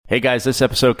Hey guys, this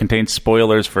episode contains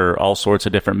spoilers for all sorts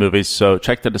of different movies, so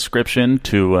check the description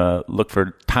to look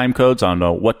for time codes on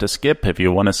what to skip if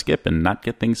you want to skip and not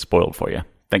get things spoiled for you.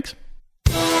 Thanks.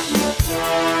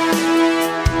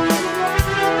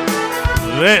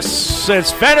 This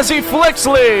is Fantasy Flicks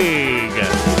League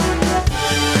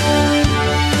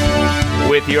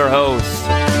with your hosts,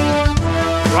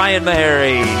 Ryan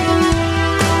Meharry,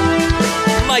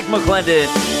 Mike McClendon,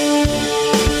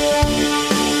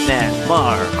 and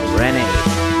Mark Rennie.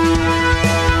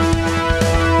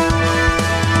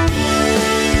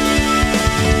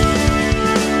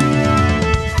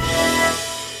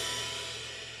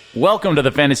 Welcome to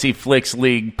the Fantasy Flicks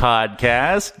League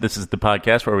podcast. This is the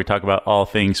podcast where we talk about all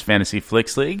things Fantasy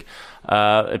Flicks League.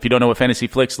 If you don't know what Fantasy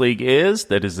Flicks League is,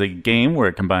 that is a game where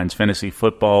it combines fantasy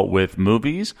football with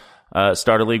movies.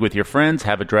 Start a league with your friends,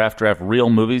 have a draft real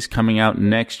movies coming out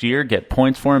next year, get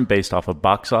points for them based off of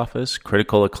box office,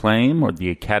 critical acclaim, or the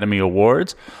Academy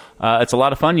Awards. It's a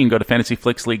lot of fun. You can go to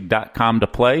fantasyflicksleague.com to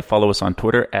play. Follow us on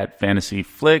Twitter at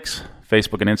FantasyFlicks,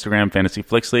 Facebook and Instagram, Fantasy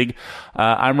Flicks League.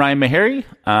 I'm Ryan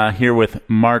Meharry, here with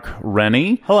Mark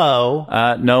Rennie.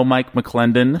 Hello. No Mike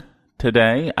McClendon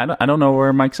today. I don't know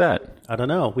where Mike's at. I don't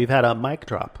know. We've had a mic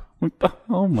drop.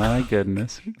 Oh, my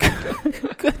goodness.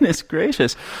 Goodness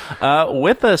gracious.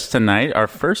 With us tonight, our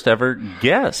first ever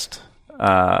guest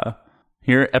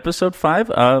here, episode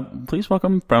 5. Please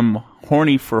welcome from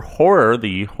Horny for Horror,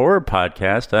 the horror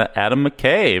podcast, Adam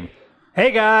McCabe.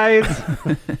 Hey, guys.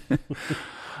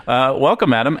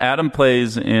 Welcome, Adam. Adam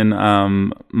plays in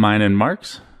mine and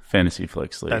Mark's Fantasy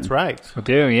Flicks League. That's right. I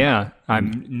do, yeah. I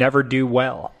never do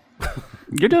well.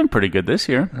 You're doing pretty good this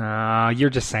year. You're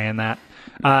just saying that.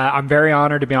 I'm very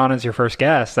honored to be on as your first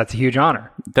guest. That's a huge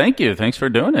honor. Thank you. Thanks for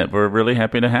doing it. We're really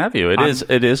happy to have you.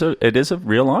 It is a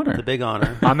real honor. It's a big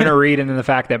honor. I'm going to read into the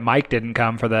fact that Mike didn't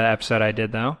come for the episode I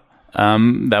did, though.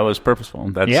 That was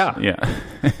purposeful. Yeah.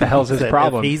 The hell's his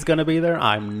problem? If he's going to be there,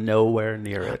 I'm nowhere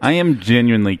near it. I am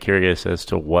genuinely curious as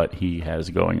to what he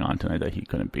has going on tonight that he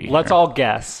couldn't be. Let's all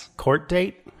guess. Court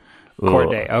date?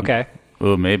 Court date. Okay.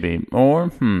 Oh, maybe.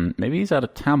 Or, maybe he's out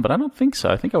of town, but I don't think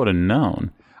so. I think I would have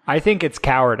known. I think it's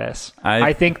cowardice.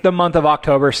 I think the month of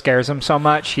October scares him so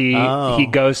much, he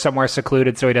goes somewhere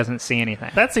secluded so he doesn't see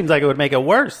anything. That seems like it would make it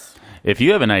worse. If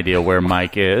you have an idea where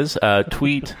Mike is,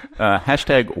 tweet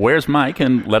hashtag where's Mike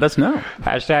and let us know.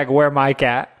 Hashtag where Mike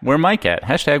at. Where Mike at.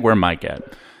 Hashtag where Mike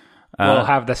at. We'll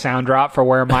have the sound drop for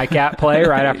where Mike at play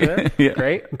right after this. Yeah.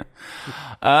 Great.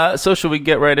 So should we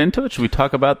get right into it? Should we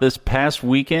talk about this past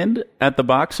weekend at the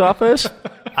box office?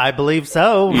 I believe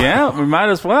so. Yeah, we might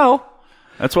as well.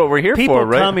 That's what we're here People for,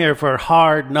 right? come here for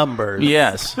hard numbers.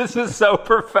 Yes. This is so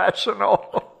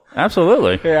professional.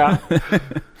 Absolutely. Yeah.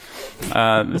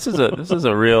 This is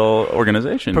a real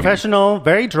organization. Professional,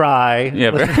 very dry.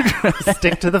 Yeah, very dry.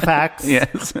 Stick to the facts.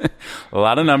 Yes. A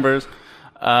lot of numbers.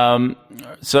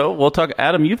 So we'll talk.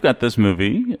 Adam, you've got this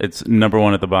movie. It's number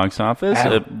 1 at the box office.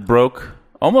 Adam. It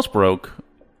almost broke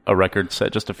a record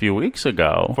set just a few weeks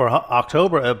ago. For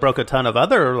October, it broke a ton of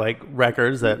other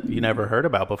records that you never heard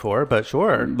about before, but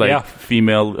sure.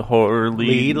 Female horror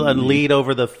lead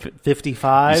over the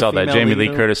 55. You saw that Jamie Lee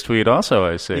Curtis tweet also,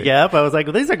 I see. Yep, I was like,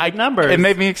 well, these are good numbers. It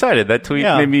made me excited. That tweet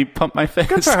made me pump my fist.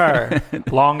 Good for her.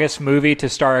 Longest movie to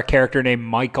star a character named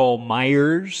Michael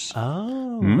Myers.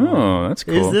 Oh, that's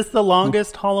cool. Is this the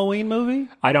longest Halloween movie?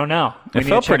 I don't know. It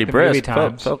felt pretty brisk.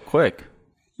 Felt quick.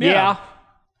 Yeah.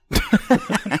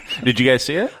 Did you guys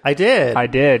see it? I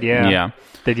did. Yeah. Yeah.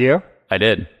 Did you? I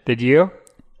did. Did you?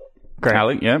 Great.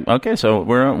 Callie, yeah. Okay, so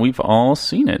we've all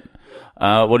seen it.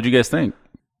 What did you guys think?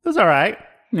 It was all right.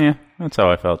 Yeah, that's how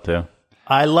I felt too.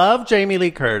 I love Jamie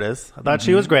Lee Curtis. I thought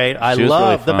she was great.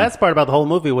 The best part about the whole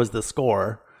movie was the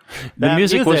score. The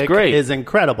music was great. Is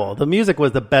incredible. The music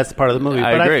was the best part of the movie.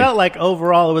 I But agree. I felt like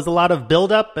overall it was a lot of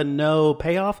build-up and no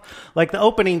payoff. Like the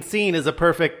opening scene is a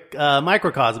perfect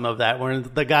microcosm of that, where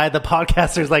the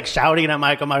podcaster's like shouting at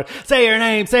Michael Myers, say your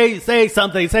name, say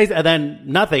something, and then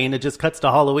nothing. It just cuts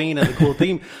to Halloween and the cool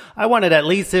theme. I wanted at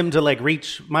least him to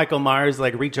reach Michael Myers,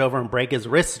 reach over and break his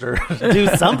wrist or do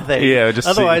something. Yeah,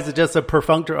 otherwise it's just a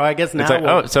perfunctory. I guess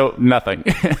now it's so nothing.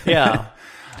 Yeah.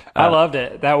 I loved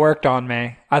it. That worked on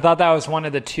me. I thought that was one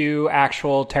of the 2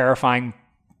 actual terrifying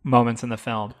moments in the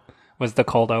film, was the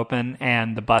cold open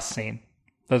and the bus scene.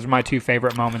 Those are my 2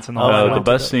 favorite moments in the whole film. The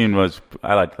bus scene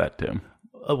I liked that too.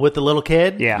 With the little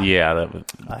kid? Yeah. Yeah. That was,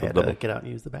 I had to get out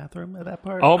and use the bathroom at that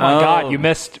part. Oh my God. You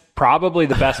missed probably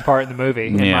the best part in the movie,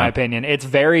 in my opinion. It's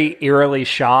very eerily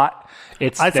shot.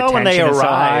 I saw when they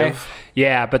arrive. So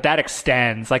yeah, but that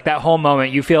extends. That whole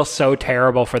moment, you feel so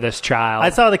terrible for this child. I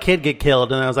saw the kid get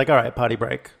killed, and I was like, all right, potty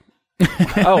break.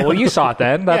 Oh, well, you saw it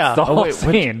then. That's Yeah. the whole wait,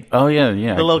 scene. Oh yeah.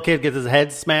 The little kid gets his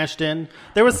head smashed in.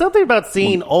 There was something about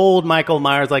seeing old Michael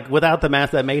Myers, like without the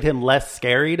mask, that made him less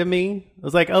scary to me. It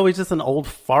was like, oh, he's just an old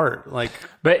fart. Like,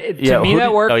 But to me,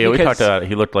 that worked Oh yeah, we because talked about.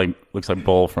 He looks like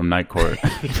Bull from Night Court.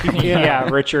 yeah,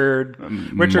 Richard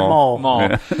Mall. Mall.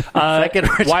 Second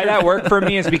Richard. Why that worked for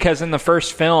me is because in the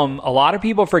first film, a lot of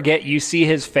people forget you see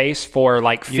his face for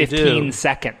like 15 do.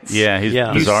 seconds. Yeah, he's Yeah.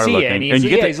 You bizarre see looking, it, and and you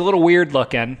get he's a little weird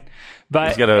looking. But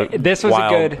He's got a this was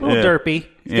wild- a good. A little Yeah. derpy.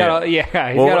 He's got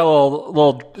a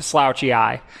little slouchy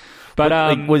eye. But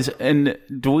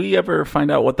do we ever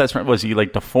find out what that's from? Was he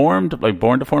like deformed, like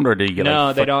born deformed, or did he get no,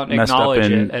 like they don't messed up acknowledge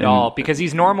in- it at all because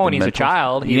he's normal when he's a mental-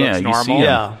 child. He Yeah, looks you see normal.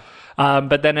 him. Yeah.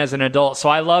 But then as an adult, so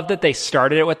I love that they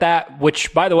started it with that.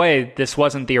 Which, by the way, this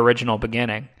wasn't the original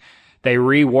beginning. They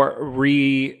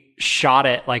re-shot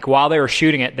it. Like while they were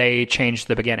shooting it, they changed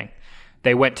the beginning.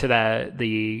 They went to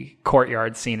the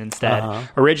courtyard scene instead.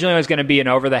 Originally, it was going to be an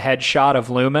over-the-head shot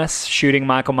of Loomis shooting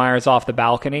Michael Myers off the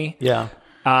balcony. Yeah.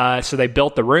 So they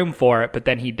built the room for it, but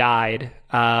then he died,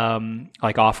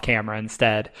 like off camera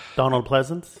instead. Donald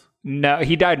Pleasance? No,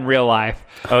 he died in real life.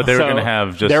 Oh, they were gonna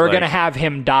have just they were like- going to have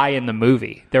him die in the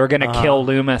movie. They were going to kill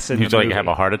Loomis in He's the like movie. have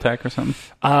a heart attack or something.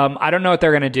 I don't know what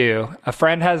they're going to do. A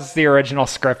friend has the original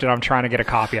script, and I'm trying to get a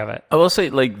copy of it. I will say,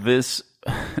 like this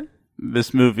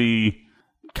movie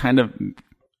kind of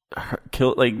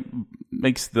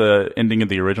makes the ending of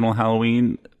the original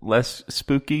Halloween less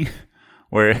spooky,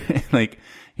 where like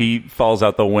he falls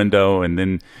out the window and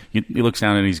then he looks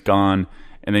down and he's gone.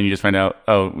 And then you just find out,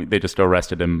 oh, they just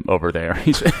arrested him over there.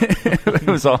 It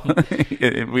was all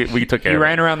we took care He of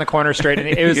ran it. around the corner straight, and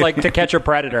it was like To Catch a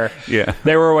Predator. Yeah.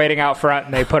 They were waiting out front,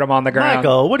 and they put him on the ground.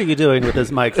 Michael, what are you doing with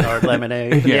this Mike's Hard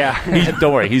Lemonade? Yeah.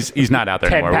 Don't worry, he's not out there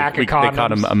 10 anymore. pack of They caught him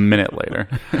condoms. a minute later.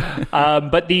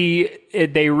 But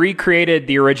they recreated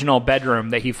the original bedroom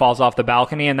that he falls off the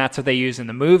balcony, and that's what they use in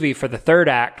the movie for the third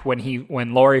act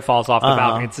when Laurie falls off the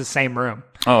balcony. It's the same room.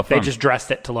 Oh, they fun. just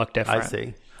dressed it to look different. I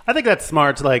see. I think that's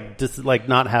smart to just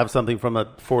not have something from a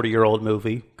 40-year-old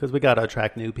movie because we got to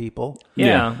attract new people.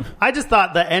 Yeah. I just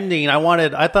thought the ending. I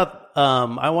wanted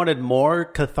more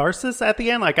catharsis at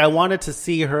the end. Like I wanted to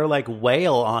see her like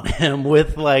wail on him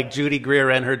with like Judy Greer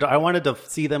and her. I wanted to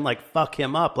see them like fuck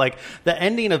him up. Like the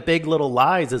ending of Big Little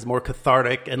Lies is more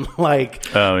cathartic and like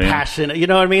passionate. You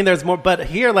know what I mean? There's more. But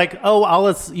here, like,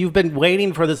 you've been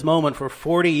waiting for this moment for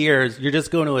 40 years. You're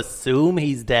just going to assume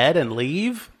he's dead and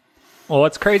leave. Well,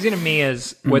 what's crazy to me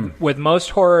is with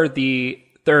most horror, the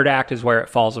third act is where it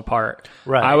falls apart.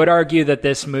 Right. I would argue that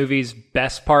this movie's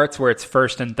best parts were its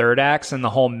first and third acts, and the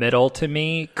whole middle to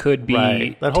me could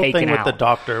be That whole taken thing out. with the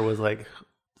doctor was like,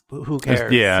 who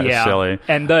cares? Yeah, it's silly.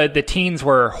 And the teens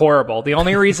were horrible. The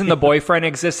only reason the boyfriend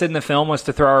existed in the film was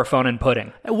to throw her phone in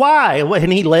pudding. Why?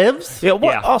 And he lives? Yeah.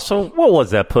 Yeah. Also, what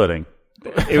was that pudding?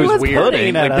 It was What's weird.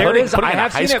 pudding at a- There pudding- is. pudding I in a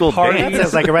have high seen school it parties. band? That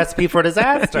sounds like a recipe for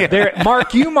disaster.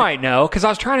 Mark, you might know because I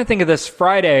was trying to think of this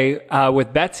Friday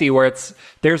with Betsy, where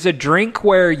there's a drink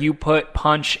where you put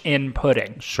punch in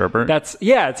pudding. Sherbet?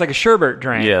 It's like a sherbet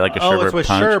drink. Yeah, like a sherbet it's with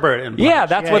punch. sherbet and punch. Yeah,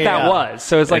 that's what that was.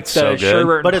 So it's like It's the so good.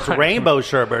 sherbet, But it's punch. rainbow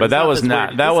sherbet. But It's that was this not.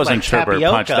 weird- That this is wasn't like sherbet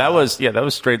punch. tapioca. That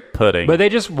was straight pudding. But they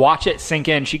just watch it sink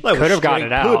in. She That was could have gotten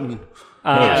straight it out. pudding.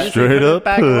 straight up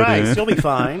bag of pudding. rice. You'll be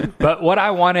fine. But what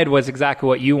I wanted was exactly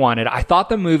what you wanted. I thought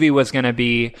the movie was going to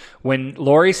be when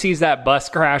Laurie sees that bus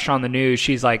crash on the news,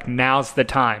 she's like, now's the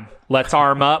time. Let's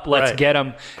arm up. Let's Right. get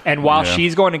him. And while Yeah.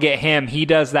 she's going to get him, he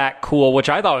does that cool, which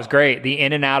I thought was great, the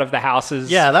in and out of the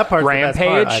houses Yeah, that part's the best rampage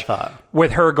part, I thought.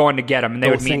 with her going to get him. And they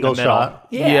Little would meet in the single middle. shot.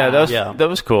 Yeah, Yeah. that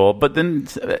was cool. But then,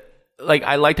 like,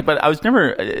 I liked it, but I was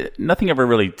never. Nothing ever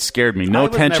really scared me. No I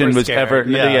was tension never was scared, ever.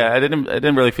 yeah. I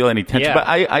didn't really feel any tension. Yeah. But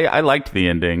I liked the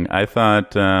ending. I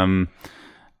thought.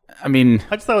 I mean,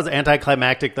 I just thought it was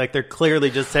anticlimactic. Like they're clearly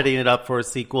just setting it up for a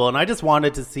sequel, and I just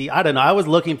wanted to see. I don't know. I was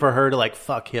looking for her to like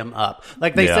fuck him up.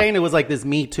 Like they Yeah. saying it was like this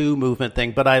Me Too movement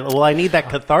thing, but I need that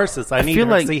catharsis. I need feel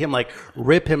to like- see him like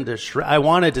rip him to shreds. I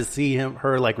wanted to see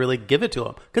her like really give it to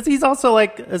him because he's also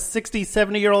like a 60,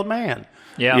 70-year-old man.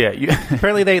 Yeah. yeah.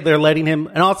 Apparently they're letting him,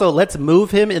 and also let's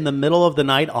move him in the middle of the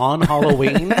night on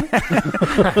Halloween.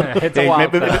 It's a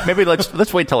wild thing. maybe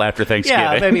let's wait till after Thanksgiving.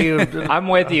 Yeah, maybe you I'm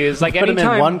with you. It's like put him in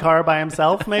anytime, one car by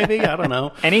himself. Maybe I don't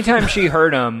know. anytime she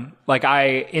heard him, Like,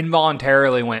 I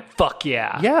involuntarily went, fuck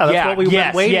yeah. Yeah, that's what we've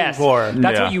been waiting for.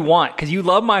 That's Yeah. what you want, because you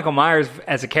love Michael Myers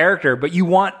as a character, but you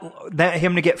want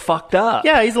him to get fucked up.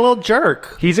 Yeah, he's a little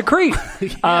jerk. He's a creep.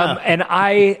 And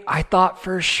I thought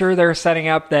for sure they were setting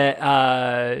up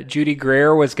that Judy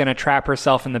Greer was going to trap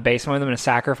herself in the basement with him and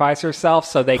sacrifice herself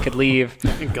so they could leave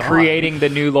creating the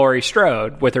new Laurie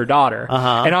Strode with her daughter.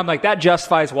 And I'm like, that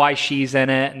justifies why she's in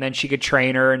it, and then she could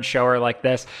train her and show her like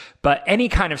this. But any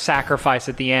kind of sacrifice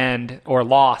at the end or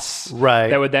loss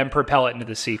that would then propel it into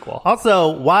the sequel.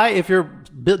 Also, why, if you're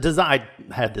design,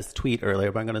 I had this tweet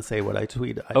earlier, but I'm going to say what I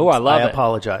tweeted. I love it. I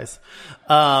apologize.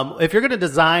 If you're going to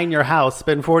design your house,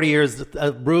 spend 40 years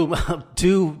a room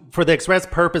for the express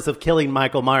purpose of killing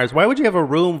Michael Myers, why would you have a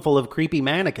room full of creepy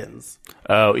mannequins?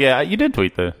 Oh, yeah, you did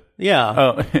tweet the... Yeah.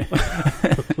 Oh,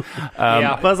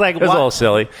 Yeah. But I was like, it was what? all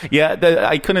silly. Yeah,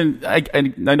 I couldn't. I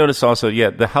noticed also. Yeah,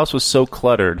 the house was so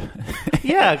cluttered.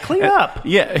 Yeah, clean up.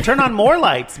 Yeah. Turn on more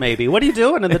lights, maybe. What are you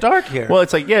doing in the dark here? Well,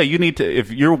 it's like, yeah, you need to.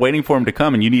 If you're waiting for him to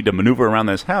come and you need to maneuver around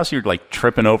this house, you're like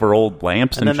tripping over old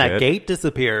lamps and and then shit. that gate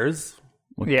disappears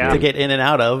Yeah. to get in and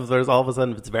out of. There's all of a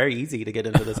sudden, it's very easy to get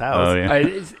into this house. Oh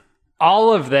yeah.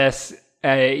 All of this,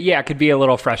 it could be a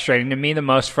little frustrating. To me, the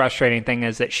most frustrating thing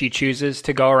is that she chooses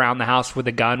to go around the house with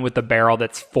a gun with the barrel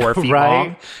that's 4 feet Right.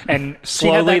 long and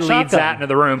slowly that leads shotgun. that into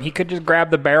the room. He could just grab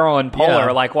the barrel and pull Yeah.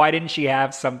 her. Like, why didn't she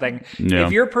have something? Yeah.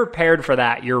 If you're prepared for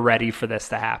that, you're ready for this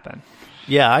to happen.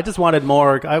 Yeah, I just wanted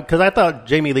more because I thought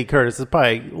Jamie Lee Curtis is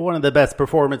probably one of the best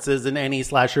performances in any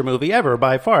slasher movie ever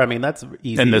by far. I mean, that's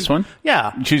easy. In this one?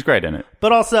 Yeah. She's great in it.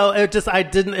 But also, it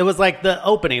was like the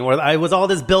opening where I was all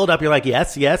this build up. You're like,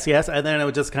 yes, yes, yes. And then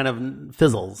it just kind of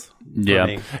fizzles. For Yeah,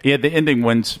 me. yeah. The ending,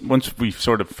 once we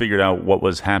sort of figured out what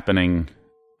was happening,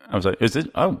 I was like, "Is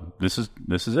it? Oh, this is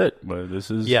it. Well,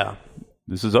 this is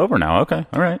This is over now. Okay,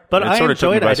 all right." But It I sort of took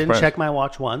me enjoyed it. by I didn't surprise. check my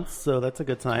watch once, so that's a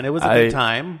good sign. It was a good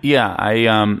time. Yeah,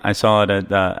 I saw it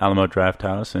at Alamo Draft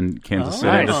House in Kansas City.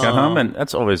 I just got home, and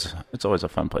it's always a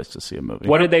fun place to see a movie.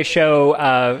 What did they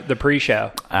show the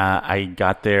pre-show? I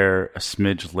got there a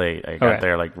smidge late. I got Okay.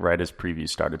 there like right as previews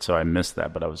started, so I missed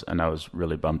that. But I was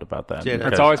really bummed about that. Yeah,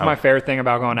 because That's always I- my favorite thing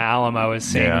about going to Alamo is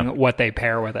seeing Yeah. what they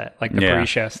pair with it, like the Yeah.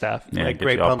 pre-show stuff. Yeah, Like get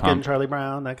Great you all Pumpkin, pumped. Charlie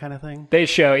Brown, that kind of thing. They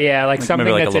show, like something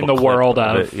Maybe like that's a in the little clip world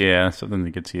of. it. Yeah, something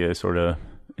that gets you sort of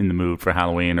in the mood for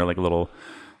Halloween, or like a little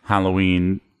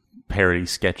Halloween parody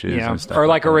sketches Yeah, and stuff. or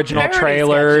like that. original Parody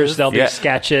trailers. sketches. They'll do Yeah.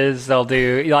 sketches. They'll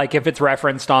do, like, if it's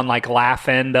referenced on like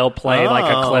Laugh-In, they'll play like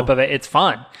a clip of it. It's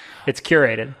fun. It's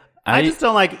curated. I just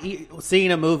don't like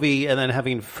seeing a movie and then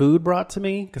having food brought to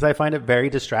me because I find it very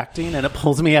distracting and it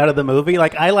pulls me out of the movie.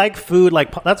 Like, I like food.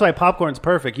 Like, that's why popcorn's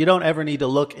perfect. You don't ever need to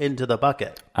look into the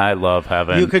bucket. I love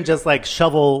having. You can just like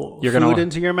shovel You're food gonna-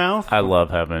 into your mouth. I love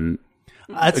having.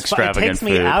 It extravagant takes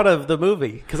me food. out of the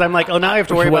movie because I'm like, oh, now I have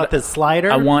to worry What- about this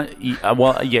slider. I want.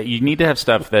 Well, yeah, you need to have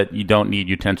stuff that you don't need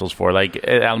utensils for. Like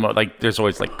at Alamo, like there's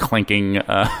always like clinking,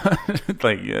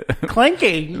 like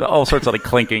clanking. all sorts of like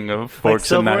clinking of forks and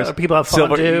silver- knives. people have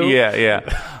fondue. Yeah.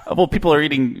 Well, people are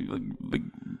eating like,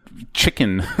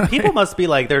 chicken. People must be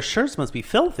like, their shirts must be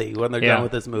filthy when they're Yeah. done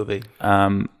with this movie.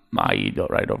 I eat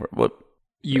right over. What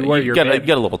You wear your got? You bib.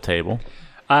 got a little table.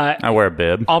 Uh, I wear a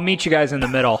bib. I'll meet you guys in the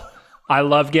middle. I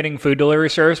love getting food delivery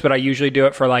service, but I usually do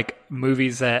it for like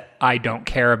movies that I don't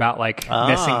care about, like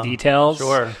missing details.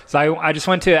 sure. So I just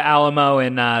went to Alamo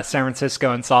in San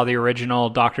Francisco and saw the original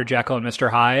Dr. Jekyll and Mr.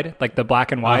 Hyde, like the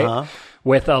black and white,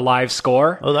 with a live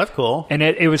score. Oh, that's cool. And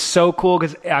it was so cool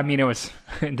because, I mean, it was,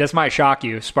 this might shock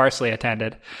you, sparsely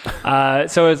attended.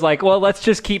 So it was like, well, let's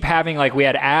just keep having, like, we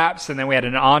had apps, and then we had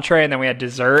an entree, and then we had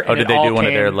dessert. Oh, and did they do one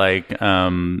of their like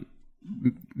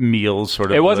meals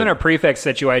sort of? It wasn't like, a prefix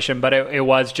situation, but it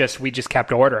was just, we just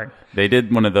kept ordering. They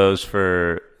did one of those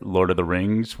for Lord of the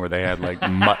Rings where they had like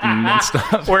mutton and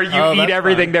stuff. Where you Oh, eat that's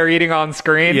everything fun. they're eating on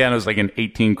screen. Yeah, and it was like an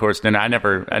 18-course dinner. I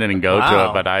didn't go to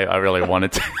Wow. it, but I really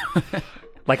wanted to.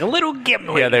 Like a little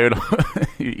Gimli. Yeah, they would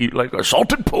eat like a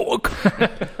salted pork.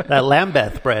 That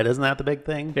Lambeth bread, isn't that the big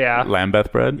thing? Yeah.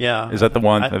 Lambeth bread? Yeah. Is that the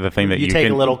the thing that you you take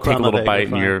can a little take crumb a little of it, bite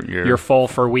you're and fine. you're You're full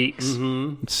for weeks.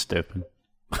 Mm-hmm. stupid.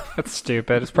 That's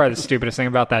stupid. It's probably the stupidest thing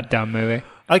about that dumb movie.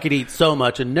 I could eat so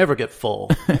much and never get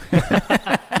full.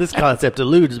 This concept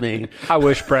eludes me. I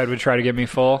wish bread would try to get me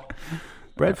full.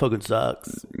 Bread fucking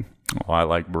sucks. Oh, I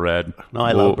like bread. No,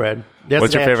 I love bread.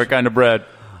 What's your favorite kind of bread?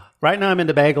 Right now I'm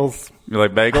into bagels. You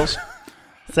like bagels?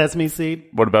 Sesame seed.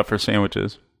 What about for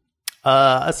sandwiches?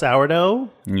 A sourdough.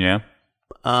 Yeah.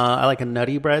 I like a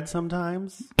nutty bread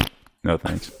sometimes. No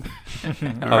thanks.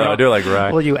 I do like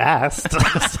rye. Well, you asked.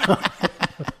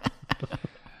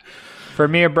 For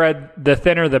me, a bread, the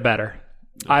thinner the better.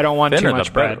 I don't want too Thinner the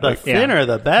much bread. The thinner,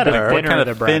 the better. The thinner kind of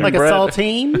the bread. thin Like a bread?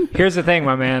 saltine? Here's the thing,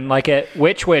 my man. Like at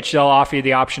Which they'll offer you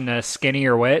the option to skinny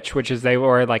or which is they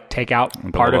or like take out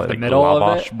part of the Like middle of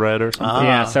lavash it. bread or something.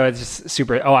 Yeah, so it's just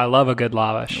super. Oh, I love a good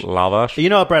lavash. Lavash. You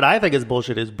know what bread I think is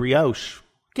bullshit is brioche.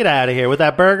 Get out of here with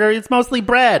that burger. It's mostly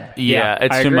bread. Yeah,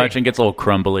 it's I too agree. much and gets a little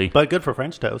crumbly. But good for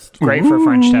French toast. Great for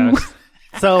French toast.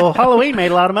 So Halloween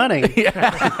made a lot of money.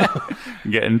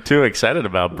 Getting too excited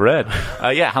about bread.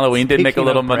 Yeah, Halloween did make a Speaking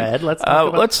little of money. bread, let's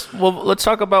talk about- let's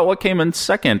talk about what came in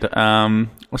second.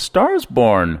 Stars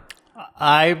Born.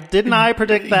 I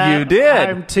predict that? You did.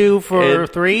 I'm 2 for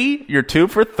 3. You're 2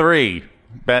 for 3.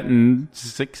 Betting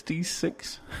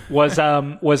 66. Was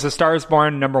A Star Is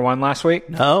Born number 1 last week?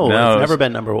 No, No, it's it's- never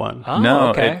been number 1. Oh, No,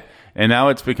 okay. and now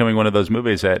it's becoming one of those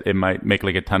movies that it might make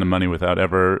like a ton of money without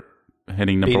ever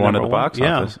hitting number Being 1 at number the one, box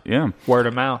yeah. office. Yeah, Word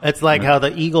of mouth. It's like how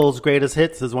the Eagles' Greatest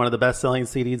Hits is one of the best-selling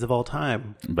CDs of all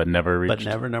time, but never reached. but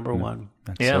never number 1.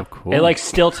 That's Yeah, so cool. it like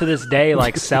still to this day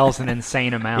like sells an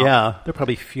insane amount. Yeah, they're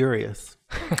probably furious.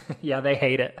 Yeah, they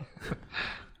hate it.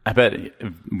 I bet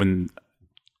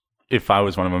if I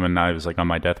was one of them and I was like on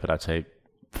my deathbed, I'd say,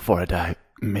 before I die,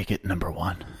 make it number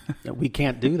 1. We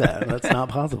can't do that. That's not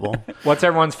possible. What's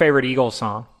everyone's favorite Eagles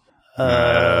song?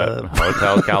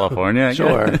 Hotel California. I guess.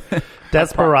 Sure.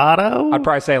 Desperado? I'd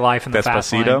probably say Life in the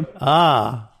Fast Lane. Despacito.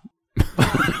 I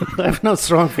have no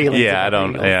strong feelings. Yeah, I about the don't.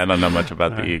 Eagles. Yeah, I don't know much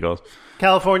about the Eagles.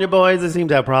 California boys, they seem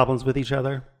to have problems with each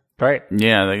other. Right.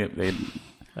 Yeah, they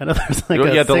I know there's like Yeah,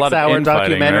 a there's a lot of 6-hour infighting,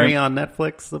 documentary right? on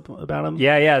Netflix about them.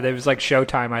 Yeah. There was like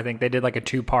Showtime, I think. They did like a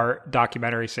 2-part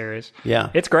documentary series. Yeah.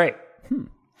 It's great.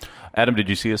 Adam, did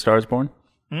you see A Star Is Born?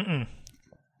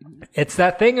 It's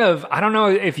that thing of, I don't know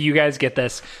if you guys get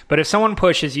this, but if someone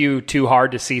pushes you too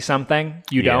hard to see something,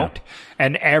 you Yeah. don't.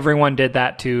 And everyone did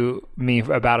that to me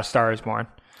about A Star Is Born.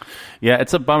 Yeah,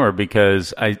 it's a bummer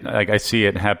because I see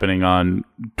it happening on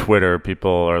Twitter.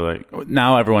 People are like,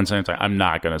 now everyone's saying, it's like, I'm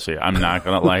not going to see it. I'm not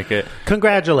going to like it.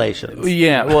 Congratulations.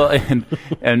 Yeah, well,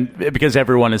 and because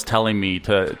everyone is telling me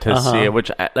to see it, which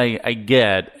I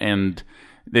get, and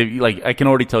they like I can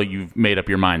already tell you've made up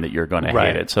your mind that you're going to Right.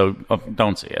 hate it, so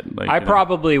don't see it. Like, I you know.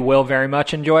 probably will very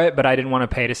much enjoy it, but I didn't want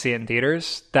to pay to see it in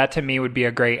theaters. That to me would be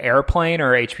a great Airplane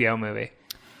or HBO movie.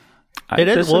 It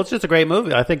is. This Well, it's just a great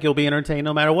movie. I think you'll be entertained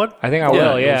no matter what. I think I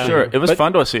will, yeah. sure. It was But-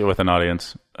 fun to see it with an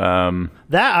audience. That,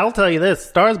 I'll tell you this,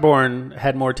 Stars Born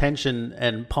had more tension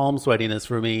and palm sweatiness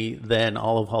for me than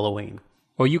all of Halloween.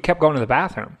 Well, you kept going to the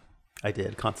bathroom. I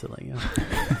did, constantly. Yeah.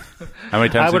 How many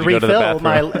times I would did you go to the refill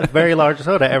bathroom? my very large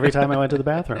soda every time I went to the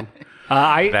bathroom.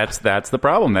 That's the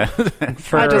problem, man. I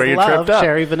Where just you love tripped up.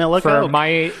 cherry vanilla For Coke.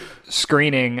 my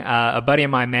screening, a buddy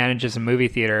of mine manages a movie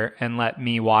theater and let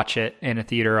me watch it in a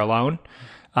theater alone.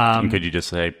 And could you just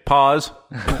say pause?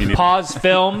 If you need- Pause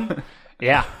film.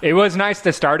 Yeah, it was nice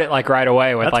to start it like right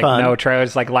away with That's like fun. no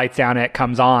trailers, like lights down, it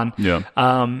comes on. Yeah.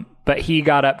 But he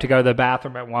got up to go to the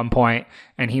bathroom at one point,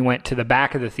 and he went to the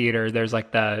back of the theater. There's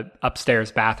like the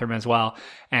upstairs bathroom as well.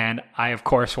 And I, of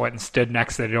course, went and stood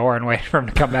next to the door and waited for him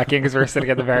to come back in because we were sitting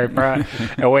at the very front.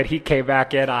 And when he came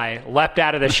back in, I leapt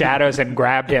out of the shadows and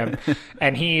grabbed him.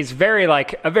 And he's very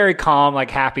like a very calm,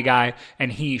 like happy guy.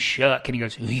 And he shook and he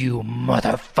goes, "You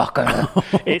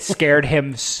motherfucker." It scared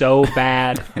him so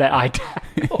bad that I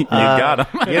you got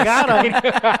him. You got him.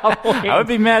 I would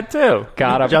be mad too.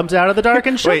 got him. Jumped out of the dark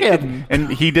and shook Wait, him. and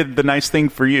he did the nice thing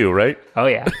for you, right? Oh,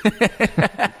 yeah.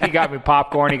 He got me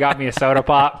popcorn. He got me a soda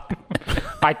pop.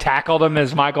 I tackled him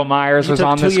as Michael Myers You was took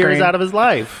on 2 the screen. years out of his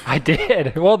life. I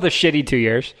did. Well, the shitty 2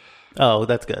 years. Oh,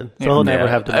 that's good. So he'll never Yeah,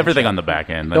 have to everything on the back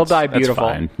end. He'll die That's beautiful.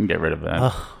 fine. You can get rid of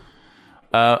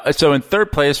that. So in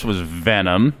third place was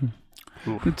Venom.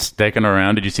 It's sticking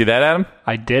around. Did you see that, Adam?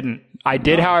 I didn't. I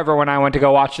did, however, when I went to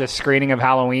go watch the screening of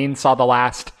Halloween, saw the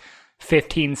last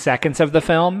 15 seconds of the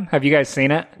film. Have you guys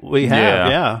seen it? We have, Yeah.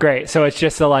 yeah. Great. So it's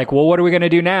just like, well, what are we going to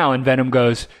do now? And Venom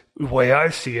goes, "The way I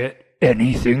see it,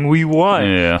 anything we want."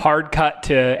 Yeah. Hard cut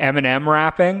to Eminem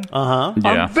rapping. Uh-huh.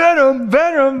 Yeah. I'm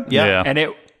Venom. Yeah. And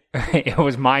it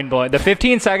was mind blowing. The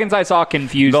 15 seconds I saw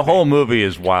confused The me. whole movie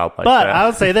is wild like But that. I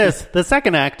would say this: the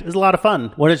second act is a lot of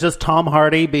fun when it's just Tom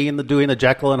Hardy doing the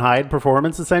Jekyll and Hyde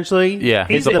performance. Essentially, Yeah,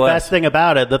 he's he's a the blast. best thing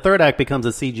about it. The third act becomes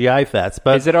a CGI fest,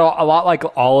 but Is it a lot like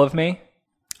All of Me?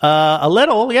 a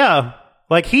little, yeah.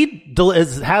 Like he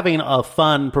is having a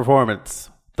fun performance.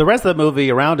 The rest of the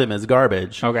movie around him is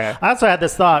garbage. Okay. I also had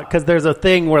this thought because there's a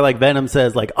thing where like Venom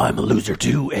says like, "I'm a loser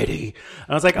too, Eddie," and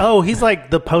I was like, oh, he's like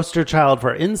the poster child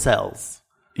for incels.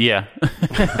 Yeah.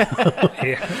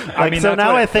 I mean, so that's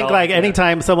now what I it think felt like yeah.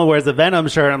 anytime someone wears a Venom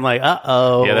shirt, I'm like,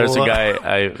 uh-oh. Yeah, there's a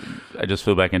guy, I just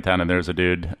flew back in town, and there's a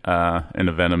dude in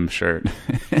a Venom shirt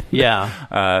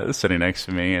Yeah. sitting next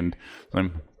to me, and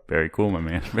I'm very cool, my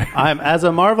man. As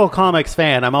a Marvel Comics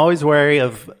fan, I'm always wary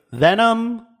of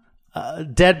Venom,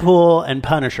 Deadpool, and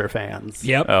Punisher fans.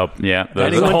 Yep. Oh, yeah.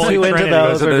 Anyone Holy too into Trinity.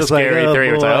 those Those are are the just like, scary oh, three.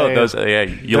 It's like, boy. oh, those, yeah,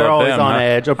 you They're love always them, on huh?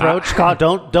 edge. Approach,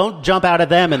 don't jump out at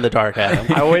them in the dark, Adam.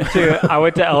 I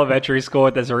went to elementary school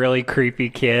with this really creepy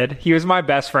kid. He was my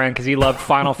best friend because he loved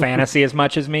Final Fantasy as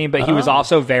much as me, but he was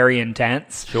also very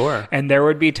intense. Sure. And there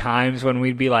would be times when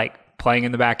we'd be like playing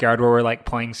in the backyard where we're like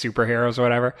playing superheroes or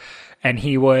whatever, and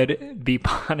he would be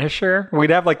Punisher. We'd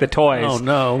have like the toys. Oh,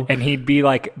 no. And he'd be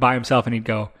like by himself, and he'd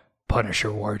go,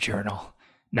 Punisher War Journal.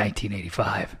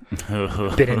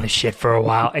 1985. Been in the shit for a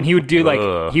while. And he would do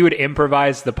like, he would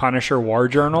improvise the Punisher War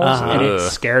Journals, and it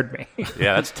scared me.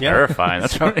 Yeah, that's terrifying.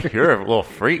 That's you're a little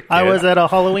freak. I kid. was at a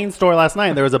Halloween store last night,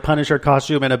 and there was a Punisher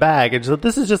costume in a bag, and so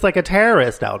this is just like a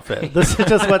terrorist outfit. This is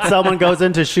just what someone goes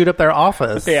in to shoot up their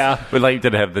office. Yeah. But like,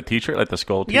 did it have the t-shirt, like the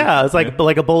skull t-shirt? Yeah, it's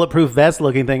like a bulletproof vest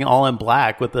looking thing, all in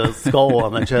black with the skull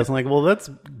on the chest. I'm like, well, that's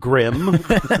grim.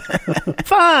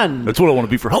 Fun. That's what I want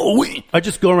to be for Halloween. I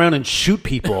just go around and shoot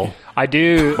people. I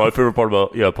do. My favorite part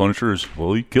about Punisher is,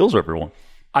 well, he kills everyone.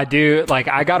 I do. Like,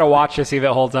 I got to watch to see if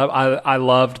it holds up. I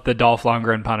loved the Dolph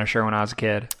Lundgren Punisher when I was a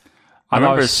kid. I thought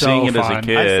remember was so seeing it as a fun.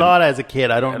 kid. I saw it as a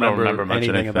kid. I don't don't remember remember much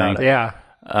anything anything. about it. Yeah.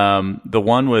 The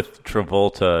one with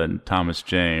Travolta and Thomas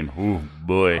Jane. Ooh,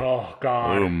 boy. Oh,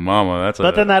 God. Ooh, mama. That's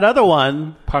But then that other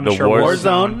one, Punisher the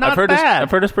Warzone, not I've heard bad.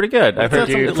 I've heard it's pretty good. I've heard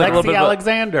Lexi it's like a little bit of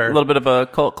Alexander, a little bit of a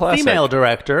cult classic. female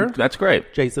director. That's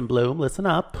great. Jason Blum, listen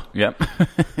up. Yep.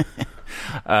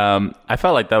 I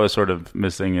felt like that was sort of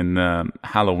missing in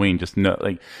Halloween. Just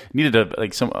needed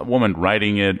a woman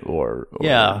writing it or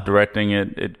directing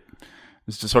it.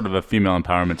 It's just sort of a female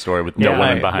empowerment story with no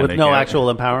women behind it. With no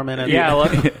actual empowerment.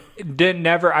 In it.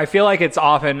 Never. I feel like it's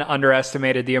often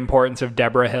underestimated the importance of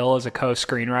Deborah Hill as a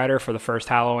co-screenwriter for the first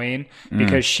Halloween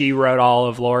because she wrote all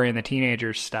of Laurie and the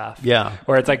Teenagers stuff. Yeah.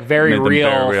 Where it's like very Made them real,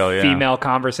 very real, yeah. female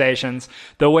conversations.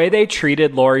 The way they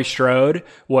treated Laurie Strode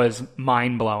was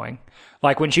mind-blowing.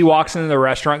 Like when she walks into the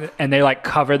restaurant and they like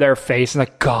cover their face and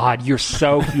like, God, you're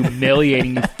so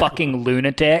humiliating, you fucking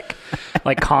lunatic.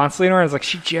 Like constantly, and it's like,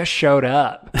 she just showed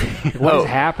up. What is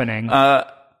happening?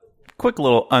 Quick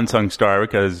little unsung star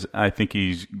because I think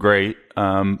he's great.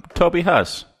 Toby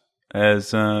Huss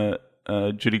as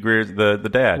Judy Greer's the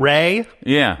dad. Ray,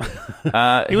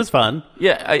 Yeah. he was fun.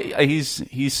 Yeah,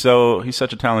 he's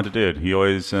such a talented dude. He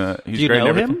always he's Do you great in know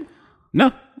everything. him?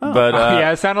 No. But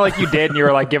yeah, it sounded like you did, and you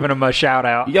were like giving him a shout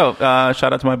out.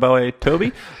 shout out to my boy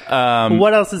Toby.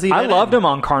 What else is he? I loved him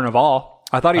on Carnival.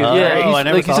 I thought he was Yeah, great. I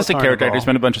never he's saw just a character Carnival. actor. He's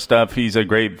been a bunch of stuff. He's a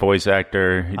great voice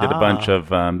actor. He did a bunch of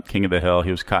King of the Hill. He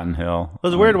was Cotton Hill. It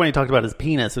was weird when he talked about his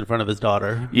penis in front of his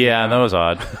daughter. Yeah, that was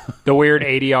odd. The weird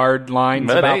 80-yard lines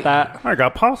But about hey, that. I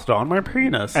got pasta on my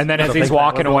penis. And then I as don't he's think that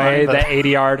walking was a away, line, the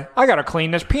 80-yard, I got to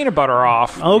clean this peanut butter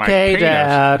off. but- okay, my penis.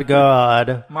 Dad,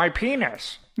 God. My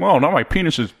penis. Well, now my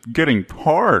penis is getting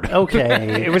hard.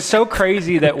 Okay. It was so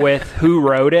crazy that with who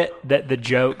wrote it, that the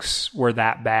jokes were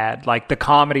that bad. Like the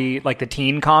comedy, like the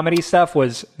teen comedy stuff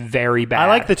was very bad. I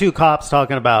like the two cops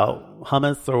talking about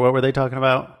hummus, or what were they talking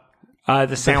about?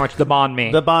 the sandwich, the banh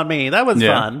mi. The banh mi. That was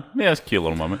Yeah, fun. yeah, it's a cute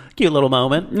little moment. Cute little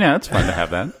moment. Yeah, it's fun to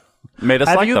have that. Made us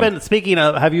Have like you them. been speaking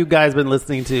of? Have you guys been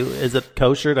listening to? Is it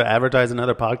kosher to advertise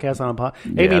another podcast on a pod?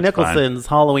 Amy it's Nicholson's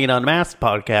Halloween Unmasked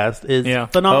podcast is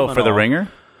phenomenal. Oh, for the Ringer?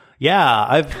 Yeah,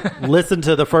 I've listened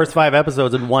to the first 5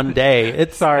 episodes in one day.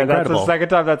 It's Sorry, incredible. that's the second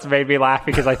time that's made me laugh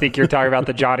because I think you're talking about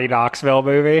the Johnny Knoxville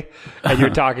movie and you're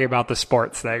talking about the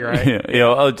sports thing, right?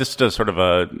 Yeah, just a sort of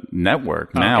a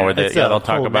network now where It's a they'll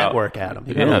talk whole about network, Adam.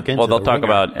 You gotta look into they'll the talk Ringer.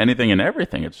 about anything and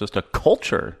everything. It's just a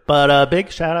culture. But a big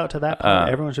shout out to that.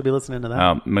 Everyone should be listening to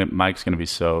that. Mike's going to be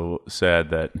so sad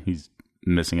that he's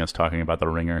missing us talking about the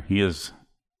Ringer. He has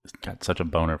got such a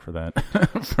boner for that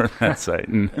for that site.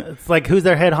 And It's like, who's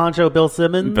their head honcho? Bill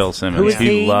Simmons. Bill Simmons, Who is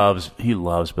he? loves Bill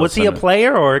Was he a Simmons.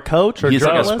 player or a coach or He's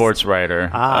journalist? like a sports writer.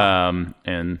 Ah.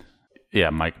 And yeah,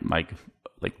 Mike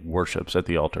like worships at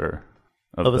the altar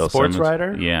of Of a Bill sports Simmons.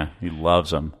 writer? Yeah, he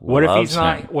loves him. What if Loves he's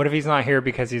not? him. What if he's not here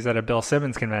because he's at a Bill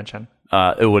Simmons convention?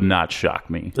 It would not shock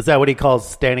me. Is that what he calls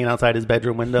standing outside his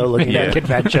bedroom window, looking At at a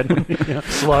convention,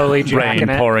 slowly Rain jacking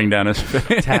it. pouring down his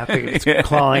face. tapping,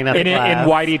 clawing at the In glass?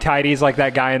 whitey tighties like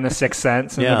that guy in The Sixth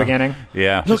Sense in Yeah. the beginning.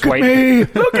 Yeah. Just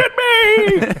wait. Look at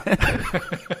me!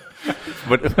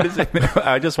 What is it?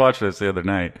 I just watched this the other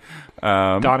night.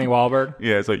 Donnie Wahlberg.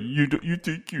 Yeah, it's like you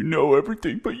think you know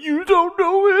everything, but you don't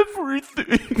know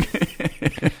everything.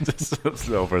 It's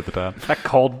over the top. That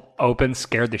cold open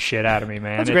scared the shit out of me,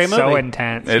 man. That's a great It's so movie.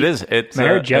 intense. It is. It's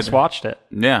Mayor just watched it.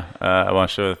 Yeah, I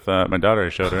watched it with my daughter. I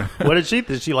showed her. What did she?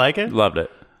 Did she like it? Loved it.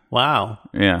 Wow.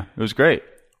 Yeah, it was great.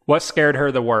 What scared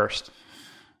her the worst?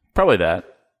 Probably that.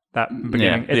 That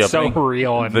beginning. the It's so opening.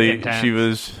 real and intense. She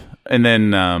was, and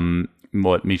then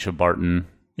Misha Barton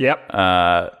Yep.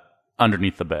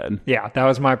 underneath the bed. Yeah, that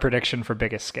was my prediction for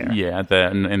biggest scare. Yeah,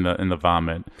 in the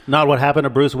vomit. Not what happened to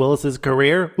Bruce Willis's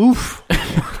career. Oof.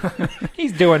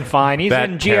 He's doing fine. He's That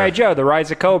in G.I. Joe, The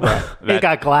Rise of Cobra. He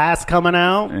got Glass coming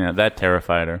out. Yeah, that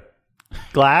terrified her.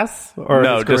 Glass or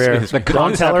No, his just career. his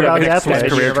Don't tell her about concept of Death his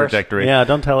Wish. career universe. trajectory. Yeah,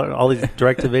 don't tell her all these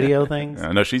direct-to-video things.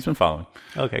 No, she's been following.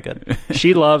 Okay, good.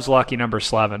 She loves Lucky Number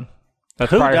 11. That's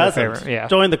Who probably her doesn't? favorite. Yeah.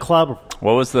 Join the club.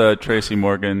 What was the Tracy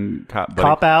Morgan cop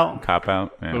Out. Cop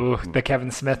out. Yeah. Ooh, the Kevin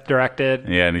Smith directed.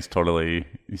 Yeah, and he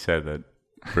said that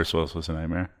Bruce Willis was a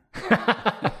nightmare.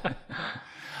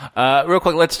 Real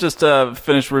quick, let's just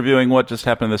finish reviewing what just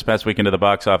happened this past weekend at the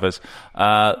box office.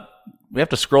 We have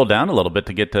to scroll down a little bit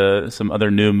to get to some other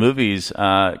new movies,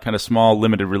 kind of small,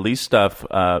 limited release stuff.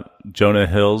 Jonah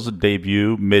Hill's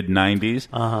debut, mid-90s,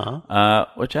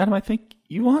 which, Adam, I think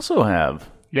you also have.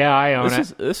 Yeah, I own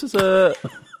it. This is a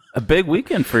big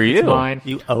weekend for you. Mine.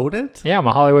 You owed it? Yeah, I'm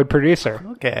a Hollywood producer.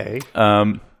 Okay.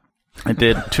 It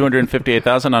did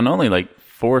 258,000 on only like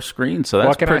 4 screens, so that's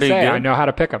What can I pretty say? good. I know how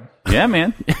to pick them. Yeah,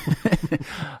 man.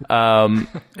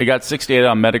 It got 68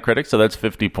 on Metacritic, so that's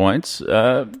 50 points.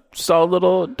 Solid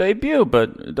little debut,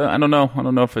 but I don't know. I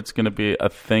don't know if it's going to be a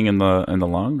thing in the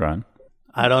long run.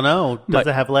 I don't know. Does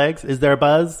it have legs? Is there a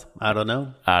buzz? I don't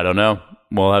know. I don't know.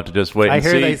 We'll have to just wait I and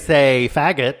hear see. they say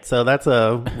faggot, so that's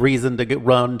a reason to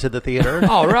run to the theater.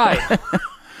 All right.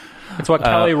 It's what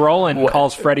Kelly Rowland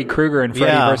calls Freddy Krueger in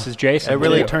Freddy versus Jason. It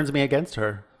really too. turns me against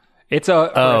her. It's a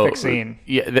horrific scene.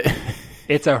 Yeah,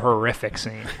 It's a horrific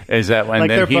scene. is that when Like,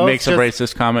 then they're he both makes a just-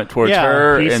 racist comment towards Yeah,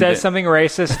 her? He and says something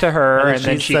racist to her, and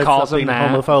then she said calls him something that.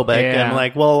 homophobic. Yeah. And I'm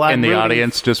like, well, I'm and the rooting-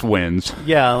 audience just wins.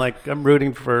 Yeah, like I'm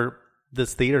rooting for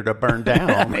this theater to burn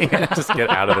down. Just get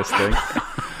out of this thing.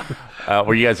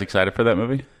 Were you guys excited for that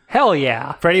movie? Hell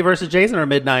yeah. Freddy versus Jason or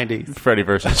mid-90s? Freddy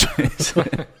versus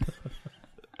Jason.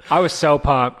 I was so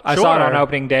pumped. I saw it on Sure.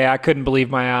 opening day. I couldn't believe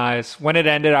my eyes. When it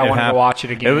ended, I wanted to watch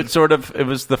it again. It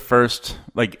was the first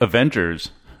like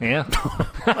Avengers. Yeah.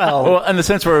 Well, in the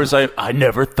sense where it was like, I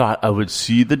never thought I would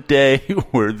see the day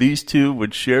where these two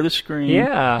would share the screen.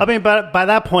 Yeah. I mean, but by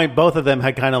that point, both of them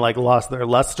had kind of like lost their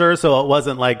luster, so it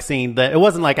wasn't like seeing that. It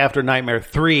wasn't like after Nightmare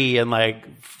 3 and like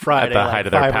Friday, At the like, height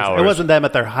of their 5 powers. It wasn't them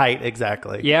at their height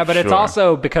exactly. Yeah, but it's Sure.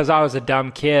 also because I was a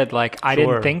dumb kid. Like, I Sure.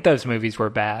 didn't think those movies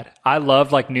were bad. I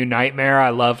loved, like, New Nightmare.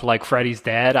 I loved, like, Freddy's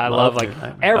Dead. I love, like, New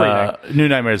Nightmare. everything. New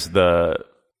Nightmare's the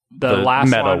last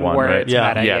meta one where right? it's Yeah.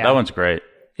 meta. Yeah, that one's great.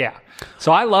 Yeah.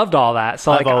 So I loved all that.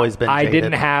 So I've like, always been I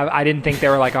jaded. didn't think they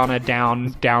were like on a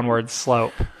downward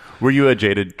slope. Were you a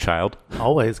jaded child?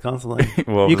 Always, constantly.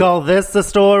 Well, you call this the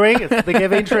story? It's the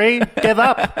Giving Tree? Give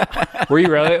up. Were